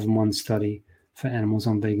in more than one study for animals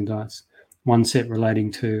on vegan diets. One set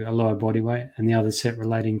relating to a lower body weight, and the other set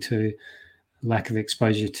relating to lack of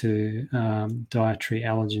exposure to dietary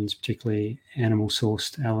allergens, particularly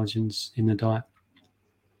animal-sourced allergens in the diet.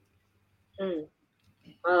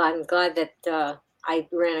 Well, I'm glad that I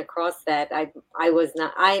ran across that.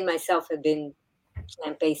 I myself have been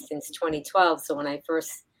plant-based since 2012. So when I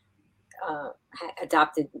first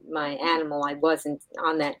adopted my animal, I wasn't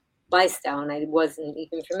on that lifestyle and I wasn't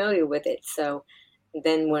even familiar with it. So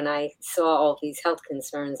then when I saw all these health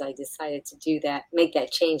concerns, I decided to make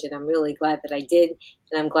that change. And I'm really glad that I did.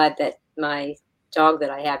 And I'm glad that my dog that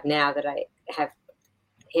I have now, that I have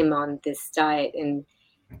him on this diet. And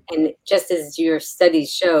just as your studies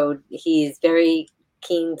showed, he is very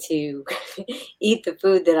keen to eat the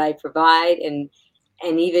food that I provide, and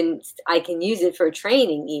even I can use it for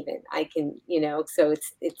training. Even I can, so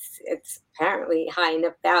it's apparently high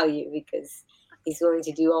enough value because he's willing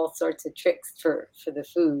to do all sorts of tricks for the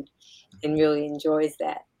food, and really enjoys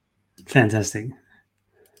that. Fantastic.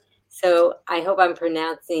 So I hope I'm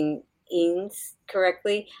pronouncing Eanes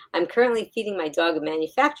correctly. I'm currently feeding my dog a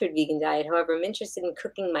manufactured vegan diet. However, I'm interested in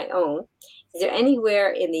cooking my own. Is there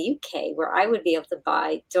anywhere in the UK where I would be able to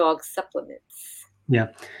buy dog supplements? Yeah.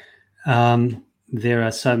 There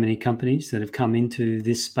are so many companies that have come into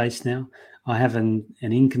this space now. I have an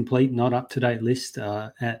incomplete, not up-to-date list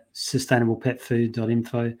at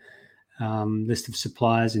sustainablepetfood.info. List of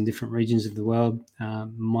suppliers in different regions of the world.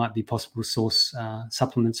 Might be possible to source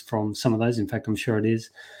supplements from some of those. In fact, I'm sure it is.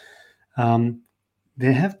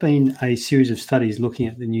 There have been a series of studies looking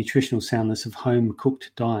at the nutritional soundness of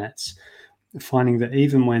home-cooked diets, finding that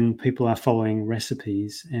even when people are following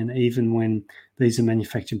recipes and even when these are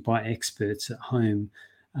manufactured by experts at home,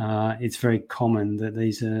 it's very common that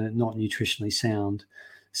these are not nutritionally sound.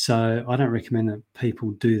 So I don't recommend that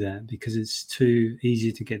people do that because it's too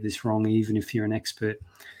easy to get this wrong, even if you're an expert.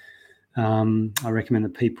 I recommend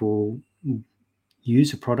that people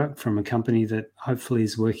use a product from a company that hopefully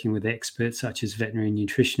is working with experts such as veterinary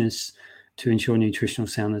nutritionists to ensure nutritional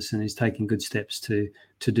soundness and is taking good steps to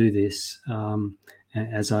do this.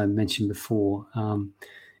 As I mentioned before,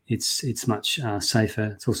 it's much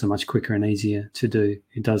safer. It's also much quicker and easier to do.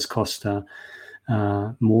 It does cost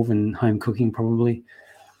more than home cooking probably.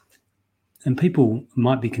 And people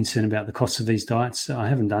might be concerned about the costs of these diets. I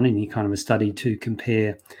haven't done any kind of a study to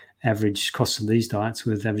compare average costs of these diets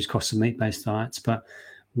with average costs of meat-based diets. But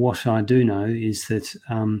what I do know is that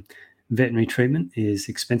veterinary treatment is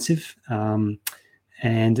expensive,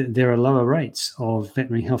 and there are lower rates of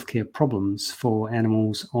veterinary healthcare problems for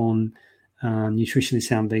animals on nutritionally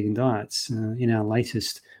sound vegan diets. In our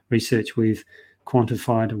latest research, we've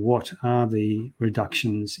quantified what are the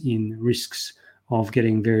reductions in risks of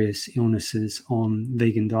getting various illnesses on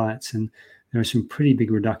vegan diets, and there are some pretty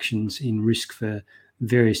big reductions in risk for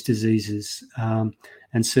various diseases,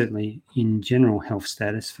 and certainly in general health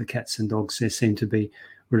status for cats and dogs, there seem to be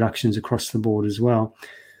reductions across the board as well.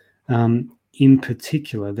 In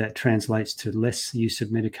particular, that translates to less use of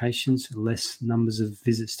medications, less numbers of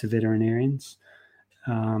visits to veterinarians,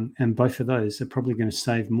 and both of those are probably going to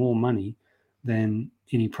save more money than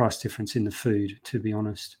any price difference in the food, to be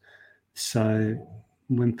honest. So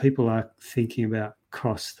when people are thinking about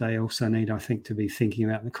cost, they also need, I think, to be thinking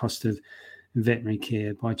about the cost of veterinary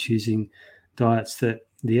care by choosing diets that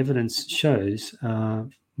the evidence shows are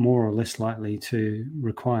more or less likely to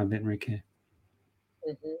require veterinary care.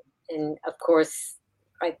 Mm-hmm. And of course,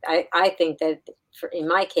 I think that in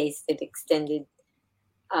my case, it extended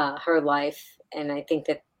her life, and I think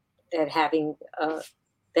that having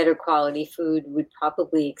better quality food would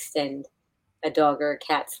probably extend a dog or a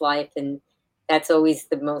cat's life, and that's always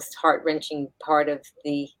the most heart-wrenching part of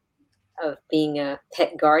being a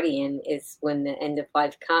pet guardian, is when the end of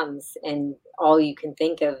life comes and all you can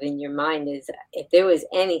think of in your mind is, if there was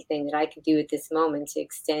anything that I could do at this moment to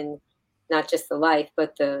extend not just the life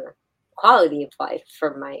but the quality of life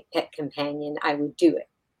for my pet companion, I would do it.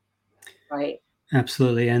 Right.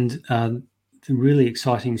 Absolutely. And the really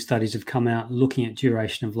exciting studies have come out looking at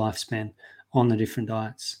duration of lifespan on the different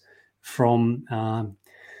diets from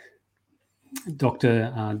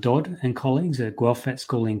Dr. Dodd and colleagues at Guelph Vet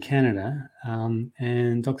School in Canada.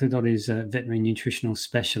 And Dr. Dodd is a veterinary nutritional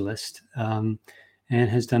specialist and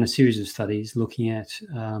has done a series of studies looking at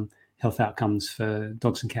health outcomes for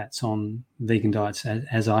dogs and cats on vegan diets,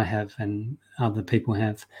 as I have and other people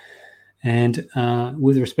have. And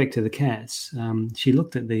with respect to the cats, she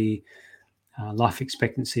looked at the life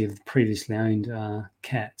expectancy of previously owned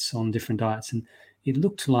cats on different diets. And it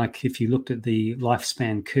looked like, if you looked at the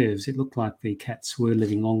lifespan curves, it looked like the cats were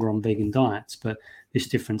living longer on vegan diets, but this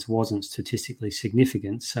difference wasn't statistically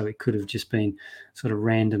significant. So it could have just been sort of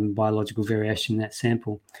random biological variation in that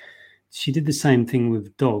sample. She did the same thing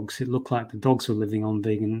with dogs. It looked like the dogs were living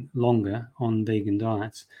longer on vegan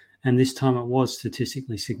diets. And this time it was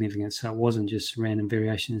statistically significant. So it wasn't just random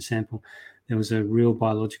variation in the sample. There was a real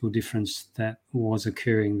biological difference that was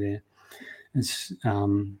occurring there,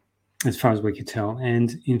 as far as we could tell.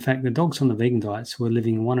 And in fact, the dogs on the vegan diets were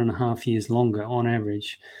living 1.5 years longer on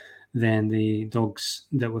average than the dogs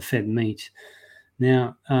that were fed meat.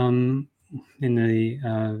 Now, in the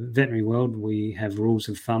veterinary world, we have rules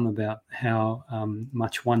of thumb about how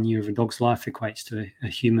much 1 year of a dog's life equates to a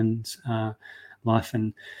human's life.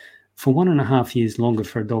 And for 1.5 years longer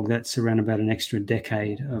for a dog, that's around about an extra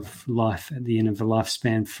decade of life at the end of a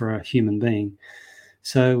lifespan for a human being.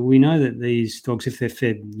 So we know that these dogs, if they're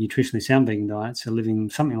fed nutritionally sound vegan diets, are living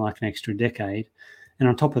something like an extra decade. And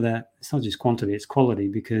on top of that, it's not just quantity, it's quality,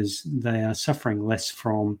 because they are suffering less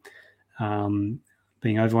from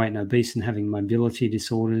being overweight and obese and having mobility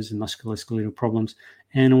disorders and musculoskeletal problems,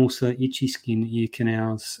 and also itchy skin, ear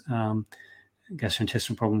canals,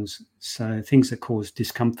 gastrointestinal problems, so things that cause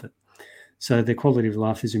discomfort. So their quality of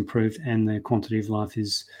life is improved, and their quantity of life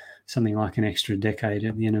is something like an extra decade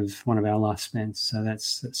at the end of one of our lifespans. So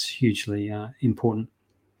that's hugely important.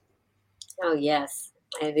 Oh yes,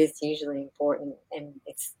 it is hugely important, and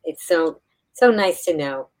it's so nice to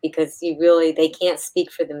know, because they can't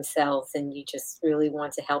speak for themselves, and you just really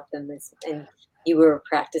want to help them. And you were a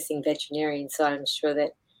practicing veterinarian, so I'm sure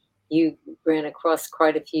that you ran across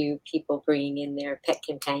quite a few people bringing in their pet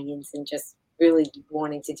companions and just really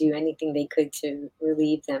wanting to do anything they could to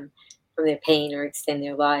relieve them from their pain or extend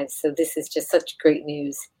their lives. So this is just such great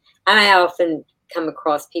news. And I often come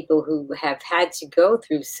across people who have had to go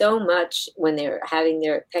through so much when they're having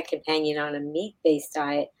their pet companion on a meat-based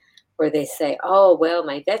diet, where they say, oh, well,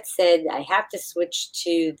 my vet said I have to switch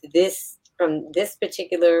to this, from this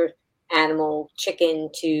particular animal, chicken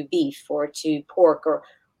to beef or to pork,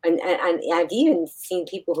 and I've even seen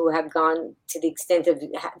people who have gone to the extent of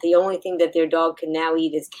the only thing that their dog can now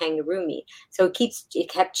eat is kangaroo meat. So it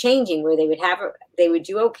kept changing, where they would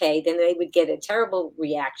do okay, then they would get a terrible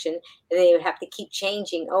reaction, and they would have to keep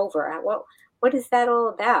changing over. Well, what is that all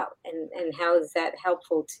about, and how is that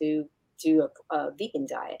helpful to do a vegan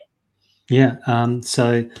diet? Yeah,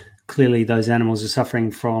 so clearly those animals are suffering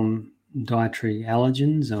from dietary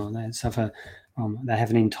allergens, or they have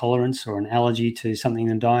an intolerance or an allergy to something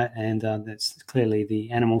in the diet, and that's clearly the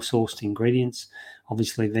animal-sourced ingredients.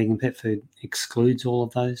 Obviously, vegan pet food excludes all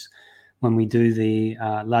of those. When we do the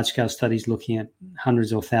large-scale studies looking at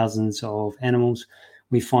hundreds or thousands of animals,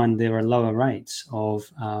 we find there are lower rates of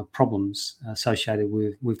problems associated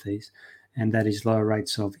with these, and that is lower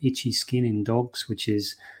rates of itchy skin in dogs, which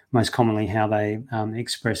is most commonly how they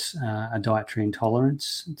express a dietary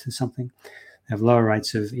intolerance to something. They have lower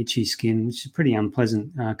rates of itchy skin, which is a pretty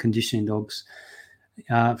unpleasant condition in dogs.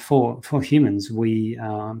 For humans, we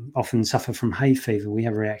often suffer from hay fever. We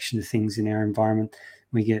have a reaction to things in our environment.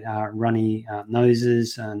 We get runny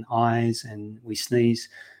noses and eyes, and we sneeze.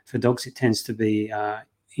 For dogs, it tends to be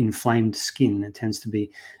inflamed skin. It tends to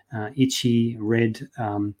be itchy, red,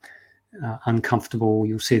 uncomfortable.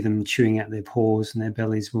 You'll see them chewing out their paws, and their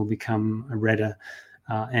bellies will become redder.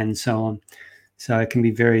 and so on. So it can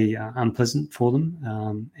be very unpleasant for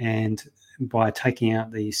them. And by taking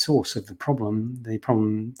out the source of the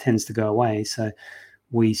problem tends to go away. So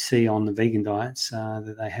we see on the vegan diets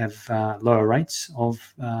that they have lower rates of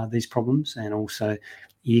these problems, and also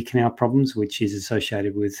ear canal problems, which is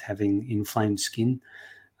associated with having inflamed skin,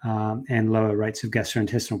 and lower rates of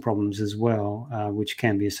gastrointestinal problems as well, which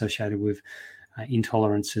can be associated with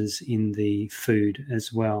intolerances in the food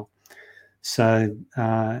as well. So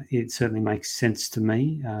it certainly makes sense to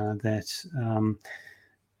me that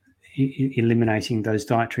eliminating those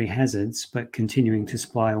dietary hazards but continuing to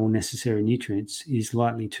supply all necessary nutrients is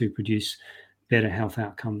likely to produce better health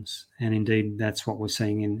outcomes. And indeed, that's what we're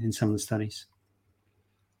seeing in some of the studies.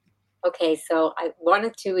 Okay, so I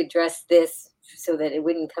wanted to address this so that it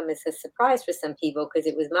wouldn't come as a surprise for some people, because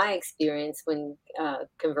it was my experience when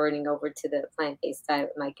converting over to the plant-based diet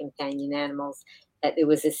with my companion animals, that there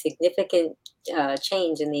was a significant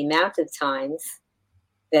change in the amount of times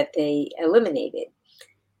that they eliminated.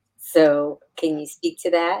 So can you speak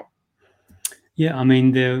to that? Yeah, I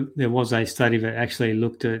mean, there was a study that actually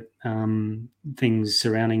looked at things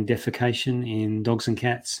surrounding defecation in dogs and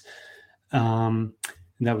cats.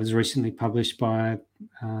 That was recently published by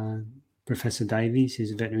Professor Davies.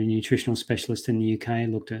 He's a veterinary nutritional specialist in the UK.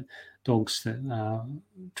 Looked at dogs that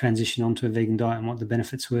transitioned onto a vegan diet and what the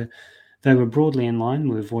benefits were. They were broadly in line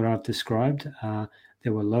with what I've described.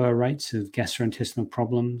 There were lower rates of gastrointestinal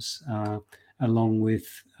problems, along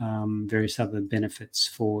with various other benefits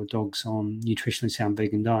for dogs on nutritionally sound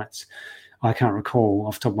vegan diets. I can't recall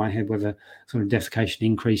off the top of my head whether sort of defecation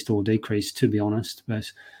increased or decreased, to be honest,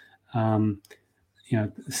 but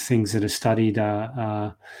things that are studied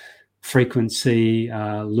are frequency,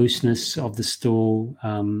 looseness of the stool,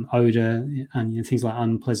 odor, and things like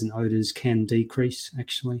unpleasant odors can decrease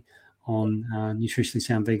actually on nutritionally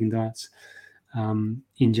sound vegan diets.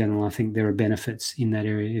 In general, I think there are benefits in that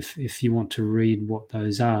area. If you want to read what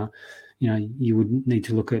those are, you would need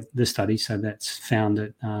to look at the study. So that's found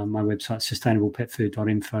at my website,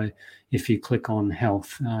 sustainablepetfood.info. If you click on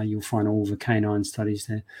health, you'll find all the canine studies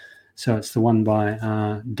there. So it's the one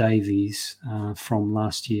by Davies from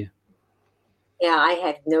last year. Yeah, I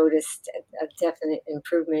have noticed a definite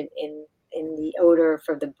improvement in the odor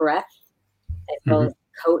for the breath, as well as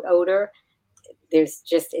coat odor. There's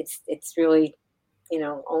just it's really,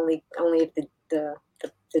 only if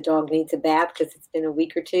the dog needs a bath because it's been a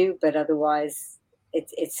week or two, but otherwise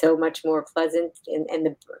it's so much more pleasant.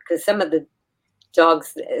 And because some of the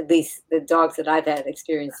dogs, at least the dogs that I've had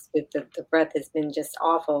experience with, the breath has been just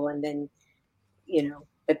awful. And then,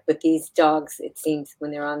 but with these dogs, it seems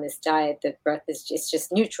when they're on this diet, the breath is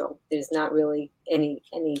just neutral. There's not really any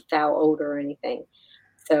foul odor or anything.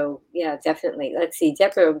 So yeah, definitely. Let's see.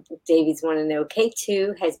 Deborah Davies want to know,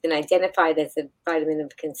 K2 has been identified as a vitamin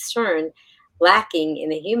of concern lacking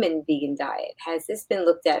in a human vegan diet. Has this been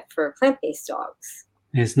looked at for plant-based dogs?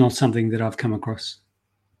 It's not something that I've come across.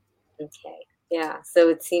 Okay. Yeah. So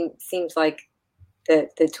it seems like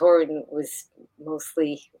the taurine was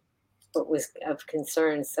mostly what was of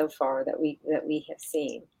concern so far that we have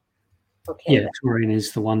seen. Okay. Yeah, taurine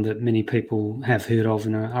is the one that many people have heard of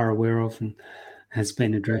and are aware of and has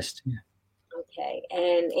been addressed. Yeah. Okay.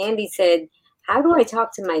 And Andy said, how do I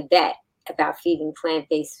talk to my vet about feeding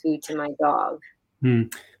plant-based food to my dog?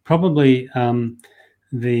 Probably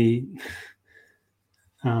the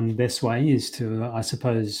best way is to, I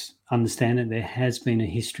suppose, understand that there has been a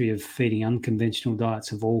history of feeding unconventional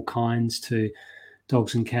diets of all kinds to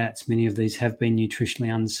dogs and cats. Many of these have been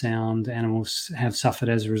nutritionally unsound. Animals have suffered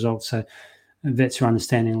as a result. So vets are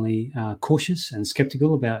understandingly cautious and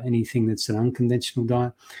skeptical about anything that's an unconventional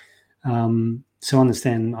diet. So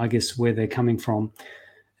understand, I guess, where they're coming from.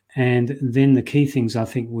 And then the key things, I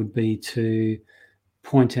think, would be to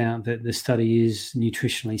point out that the study is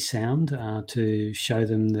nutritionally sound, to show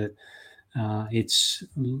them that it's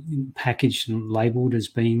packaged and labelled as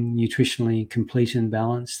being nutritionally complete and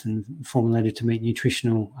balanced and formulated to meet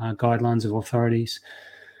nutritional guidelines of authorities.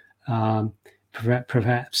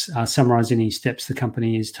 Perhaps summarise any steps the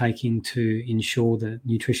company is taking to ensure the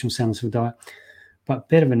nutritional soundness of the diet. But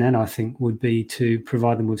better than that, I think, would be to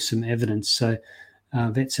provide them with some evidence. So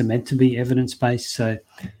vets are meant to be evidence-based. So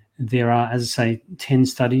there are, as I say, 10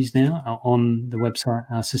 studies now on the website,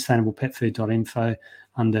 sustainablepetfood.info,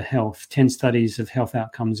 under health, 10 studies of health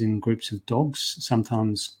outcomes in groups of dogs,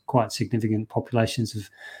 sometimes quite significant populations of,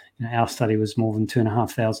 our study was more than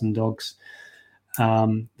 2,500 dogs.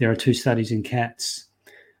 There are 2 studies in cats.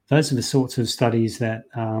 Those are the sorts of studies that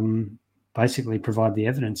basically provide the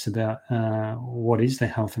evidence about what is the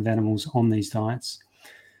health of animals on these diets.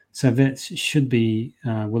 So vets should be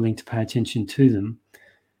willing to pay attention to them.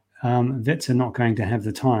 vets are not going to have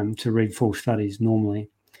the time to read full studies normally,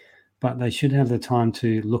 but they should have the time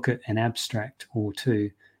to look at an abstract or two,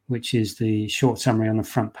 which is the short summary on the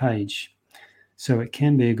front page. So it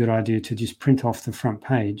can be a good idea to just print off the front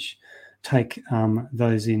page, take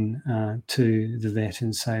those in to the vet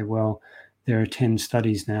and say, well, there are 10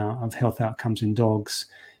 studies now of health outcomes in dogs.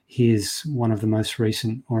 Here's one of the most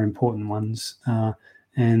recent or important ones.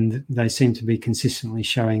 And they seem to be consistently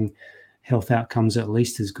showing health outcomes at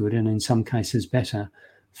least as good, and in some cases better,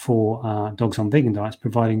 for dogs on vegan diets,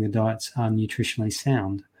 providing the diets are nutritionally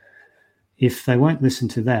sound. If they won't listen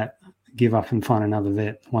to that, give up and find another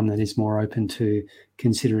vet, one that is more open to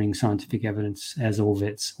considering scientific evidence, as all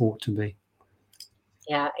vets ought to be.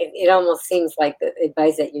 Yeah, it almost seems like the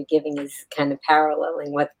advice that you're giving is kind of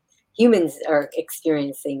paralleling what humans are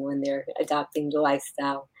experiencing when they're adopting the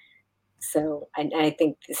lifestyle. So I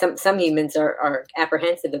think some humans are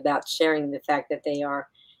apprehensive about sharing the fact that they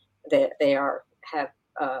have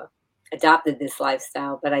adopted this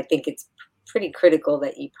lifestyle, but I think it's pretty critical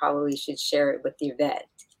that you probably should share it with your vet.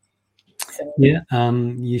 So. Yeah,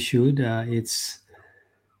 you should. It's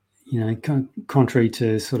contrary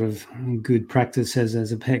to sort of good practice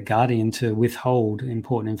as a pet guardian to withhold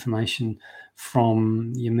important information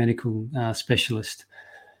from your medical specialist.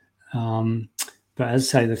 But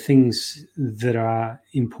as I say, the things that are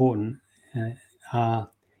important are: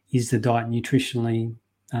 is the diet nutritionally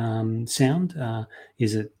sound?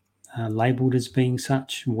 Is it labelled as being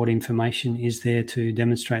such? What information is there to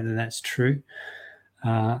demonstrate that that's true?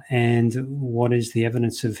 And what is the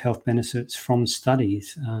evidence of health benefits from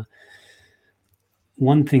studies?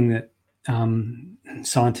 One thing that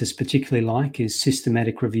scientists particularly like is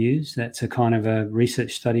systematic reviews. That's a kind of a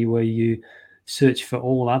research study where you search for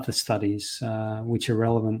all other studies which are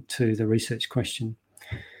relevant to the research question.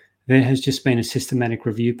 There has just been a systematic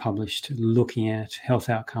review published looking at health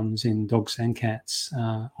outcomes in dogs and cats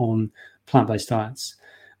on plant-based diets,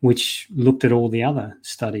 which looked at all the other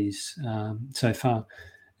studies so far.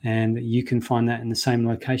 And you can find that in the same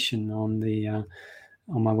location on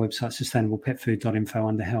my website, sustainablepetfood.info,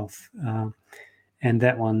 under health. And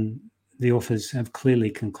that one, the authors have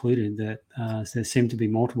clearly concluded that there seem to be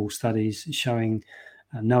multiple studies showing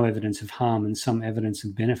no evidence of harm and some evidence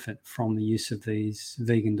of benefit from the use of these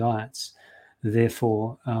vegan diets.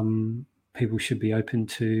 Therefore, people should be open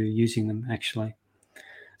to using them, actually.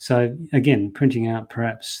 So again, printing out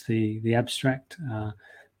perhaps the abstract,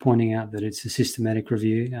 pointing out that it's a systematic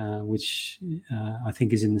review, which I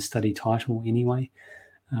think is in the study title anyway,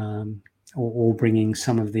 or bringing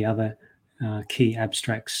some of the other key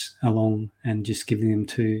abstracts along and just giving them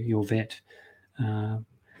to your vet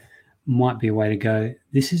might be a way to go.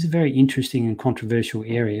 This is a very interesting and controversial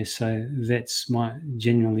area, so vets might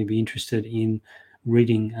genuinely be interested in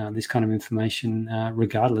reading this kind of information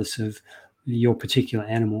regardless of your particular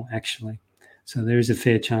animal, actually. So there is a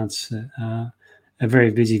fair chance that a very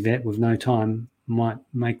busy vet with no time might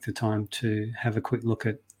make the time to have a quick look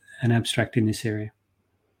at an abstract in this area.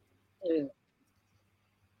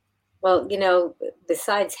 Well,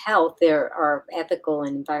 besides health, there are ethical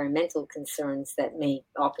and environmental concerns that may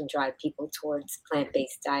often drive people towards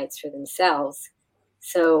plant-based diets for themselves.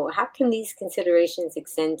 So how can these considerations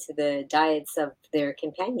extend to the diets of their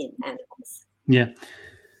companion animals? Yeah,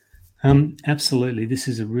 absolutely. This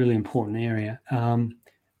is a really important area.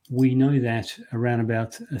 We know that around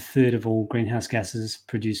about a third of all greenhouse gases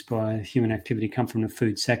produced by human activity come from the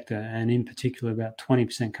food sector, and in particular about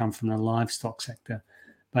 20% come from the livestock sector,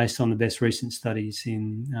 based on the best recent studies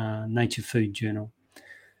in Nature Food Journal.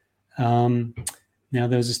 Now,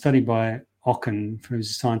 there was a study by Ocken, who's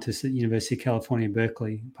a scientist at the University of California,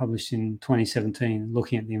 Berkeley, published in 2017,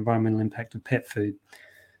 looking at the environmental impact of pet food.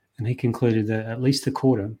 And he concluded that at least a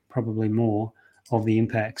quarter, probably more, of the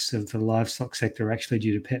impacts of the livestock sector are actually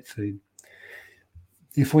due to pet food.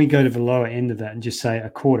 If we go to the lower end of that and just say a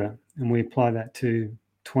quarter, and we apply that to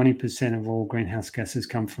 20% of all greenhouse gases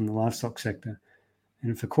come from the livestock sector,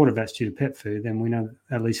 and if a quarter of that's due to pet food, then we know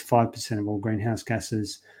that at least 5% of all greenhouse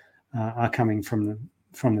gases are coming from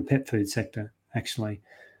the pet food sector, actually,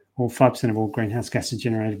 or 5% of all greenhouse gases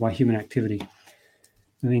generated by human activity.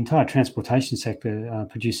 The entire transportation sector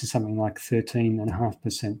produces something like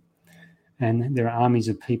 13.5%. And there are armies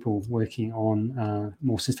of people working on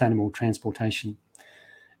more sustainable transportation.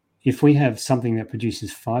 If we have something that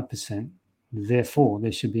produces 5%, therefore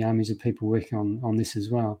there should be armies of people working on this as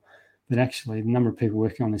well. But actually, the number of people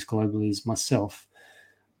working on this globally is myself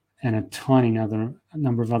and a tiny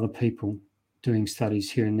number of other people doing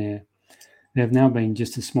studies here and there. There have now been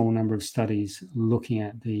just a small number of studies looking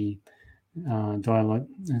at the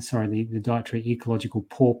dietary ecological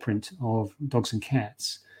paw print of dogs and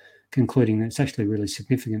cats. concluding that it's actually really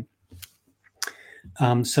significant.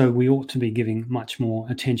 So we ought to be giving much more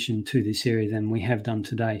attention to this area than we have done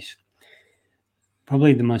to date.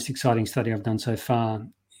 Probably the most exciting study I've done so far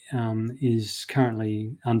is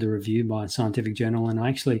currently under review by a scientific journal, and I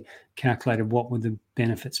actually calculated what would the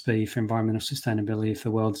benefits be for environmental sustainability if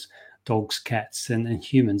the world's dogs, cats, and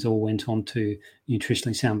humans all went on to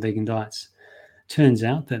nutritionally sound vegan diets. Turns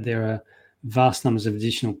out that there are vast numbers of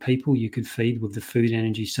additional people you could feed with the food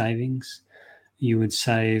energy savings. You would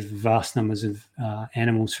save vast numbers of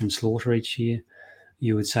animals from slaughter each year.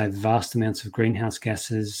 You would save vast amounts of greenhouse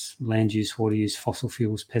gases, land use, water use, fossil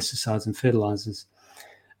fuels, pesticides, and fertilizers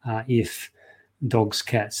if dogs,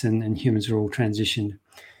 cats, and humans are all transitioned.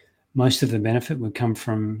 Most of the benefit would come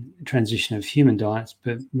from transition of human diets,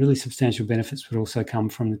 but really substantial benefits would also come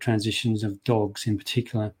from the transitions of dogs in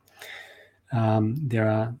particular. There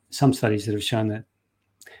are some studies that have shown that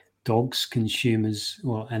dogs consume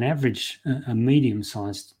a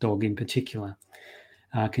medium-sized dog in particular,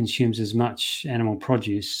 consumes as much animal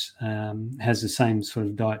produce, has the same sort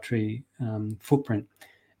of dietary footprint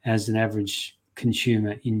as an average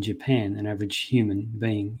consumer in Japan, an average human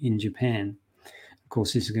being in Japan. Of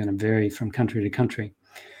course, this is going to vary from country to country.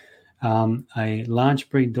 A large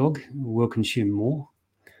breed dog will consume more.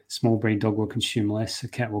 Small breed dog will consume less. A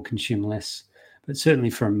cat will consume less. But certainly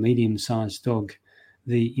for a medium-sized dog,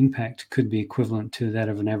 the impact could be equivalent to that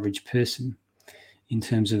of an average person in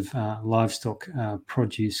terms of livestock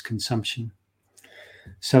produce consumption.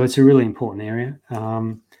 So it's a really important area.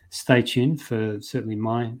 Stay tuned for certainly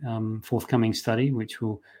my forthcoming study, which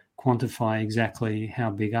will quantify exactly how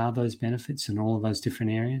big are those benefits in all of those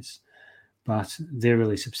different areas. But they're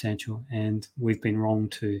really substantial, and we've been wrong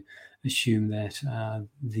to assume that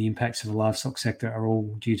the impacts of the livestock sector are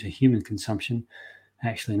all due to human consumption.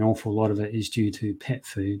 Actually, an awful lot of it is due to pet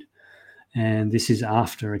food. And this is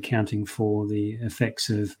after accounting for the effects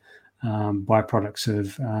of byproducts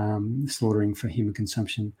of slaughtering for human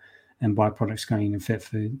consumption and byproducts going into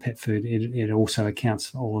pet food. It also accounts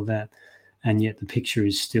for all of that. And yet the picture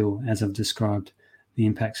is still, as I've described, the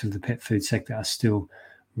impacts of the pet food sector are still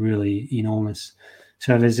really enormous.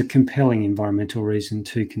 So there's a compelling environmental reason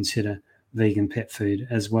to consider vegan pet food,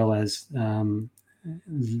 as well as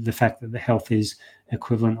the fact that the health is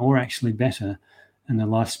equivalent or actually better, and the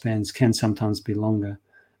lifespans can sometimes be longer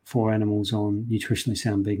for animals on nutritionally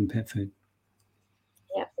sound vegan pet food.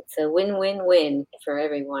 Yeah, it's a win-win-win for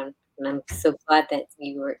everyone. And I'm so glad that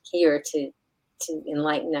you were here to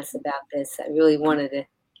enlighten us about this. I really wanted to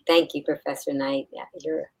thank you, Professor Knight.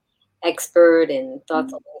 Your expert and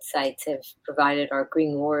thoughtful insights have provided our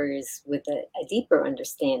Green Warriors with a deeper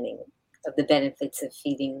understanding of the benefits of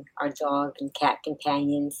feeding our dog and cat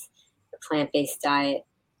companions a plant-based diet.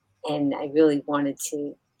 And I really wanted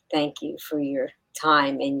to thank you for your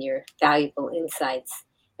time and your valuable insights.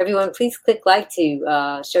 Everyone, please click like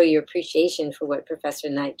to show your appreciation for what Professor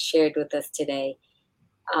Knight shared with us today.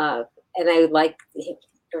 And I would like,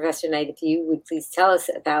 Professor Knight, if you would please tell us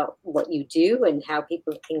about what you do and how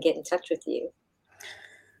people can get in touch with you.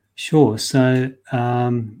 Sure. So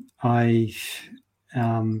I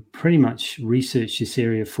pretty much research this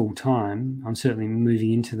area full time. I'm certainly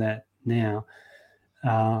moving into that now.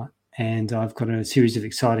 And I've got a series of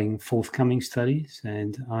exciting forthcoming studies,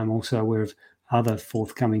 and I'm also aware of other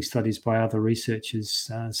forthcoming studies by other researchers.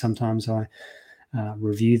 Sometimes I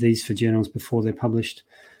review these for journals before they're published.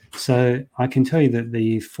 So I can tell you that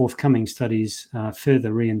the forthcoming studies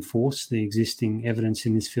further reinforce the existing evidence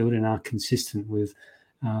in this field and are consistent with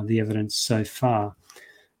the evidence so far.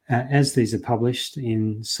 As these are published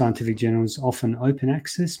in scientific journals, often open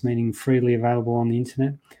access, meaning freely available on the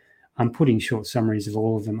internet, I'm putting short summaries of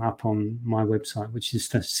all of them up on my website, which is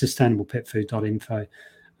sustainablepetfood.info.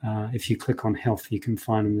 If you click on health, you can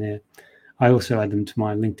find them there. I also add them to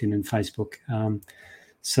my LinkedIn and Facebook.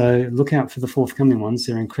 So look out for the forthcoming ones.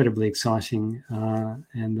 They're incredibly exciting,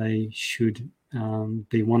 and they should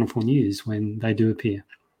be wonderful news when they do appear.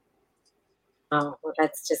 Oh, well,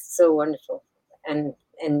 that's just so wonderful. And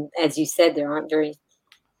as you said, there aren't very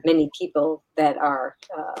many people that are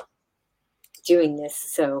doing this.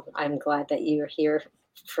 So I'm glad that you're here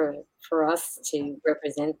for us to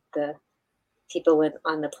represent the people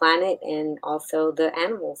on the planet and also the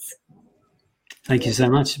animals. Thank you so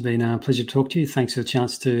much. It's been a pleasure to talk to you. Thanks for the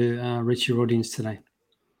chance to reach your audience today.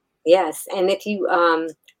 Yes, and if you, I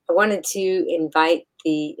wanted to invite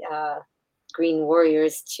the Green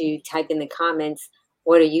Warriors to type in the comments,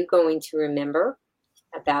 what are you going to remember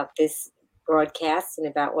about this broadcast and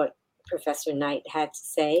about what Professor Knight had to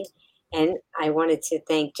say? And I wanted to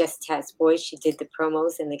thank Just Taz Voice. She did the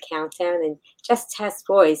promos and the countdown. And Just Taz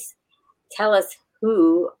Voice, tell us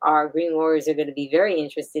who our Green Warriors are going to be very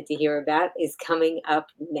interested to hear about, is coming up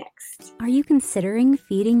next. Are you considering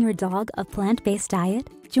feeding your dog a plant-based diet?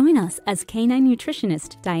 Join us as canine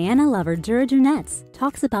nutritionist Diana Lover-Dura-Dunetz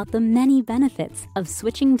talks about the many benefits of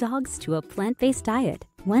switching dogs to a plant-based diet.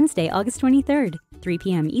 Wednesday, August 23rd, 3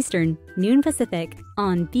 p.m. Eastern, noon Pacific,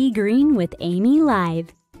 on Be Green with Amy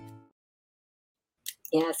Live.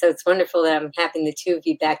 Yeah, so it's wonderful that I'm having the two of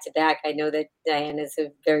you back to back. I know that Diana's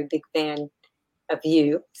a very big fan of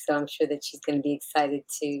you, so I'm sure that she's going to be excited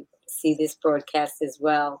to see this broadcast as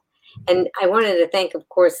well. And I wanted to thank, of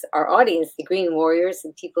course, our audience, the Green Warriors,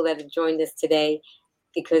 and people that have joined us today,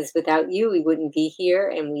 because without you, we wouldn't be here,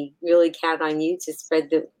 and we really count on you to spread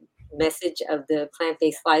the message of the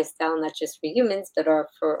plant-based lifestyle, not just for humans, but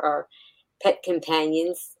for our pet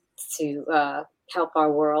companions to help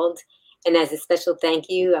our world. And as a special thank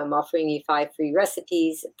you, I'm offering you 5 free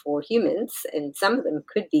recipes for humans, and some of them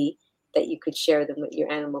could be that you could share them with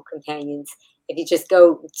your animal companions. If you just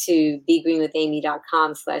go to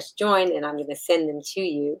begreenwithamy.com/join, and I'm going to send them to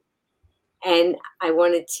you. And I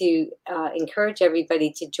wanted to encourage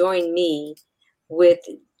everybody to join me with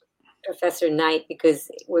Professor Knight,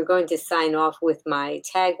 because we're going to sign off with my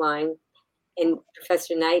tagline. And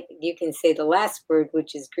Professor Knight, you can say the last word,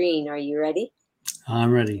 which is green. Are you ready?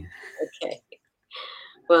 I'm ready. Okay.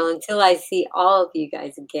 Well, until I see all of you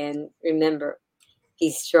guys again, remember,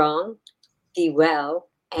 be strong, be well,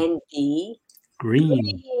 and be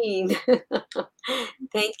green.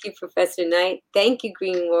 Thank you, Professor Knight. Thank you,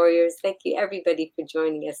 Green Warriors. Thank you, everybody, for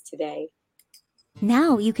joining us today.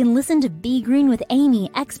 Now you can listen to Be Green with Amy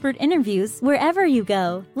expert interviews wherever you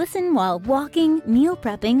go. Listen while walking, meal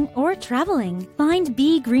prepping, or traveling. Find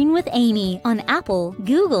Be Green with Amy on Apple,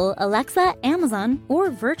 Google, Alexa, Amazon, or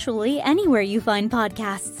virtually anywhere you find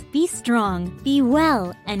podcasts. Be strong, be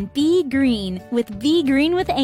well, and be green with Be Green with Amy.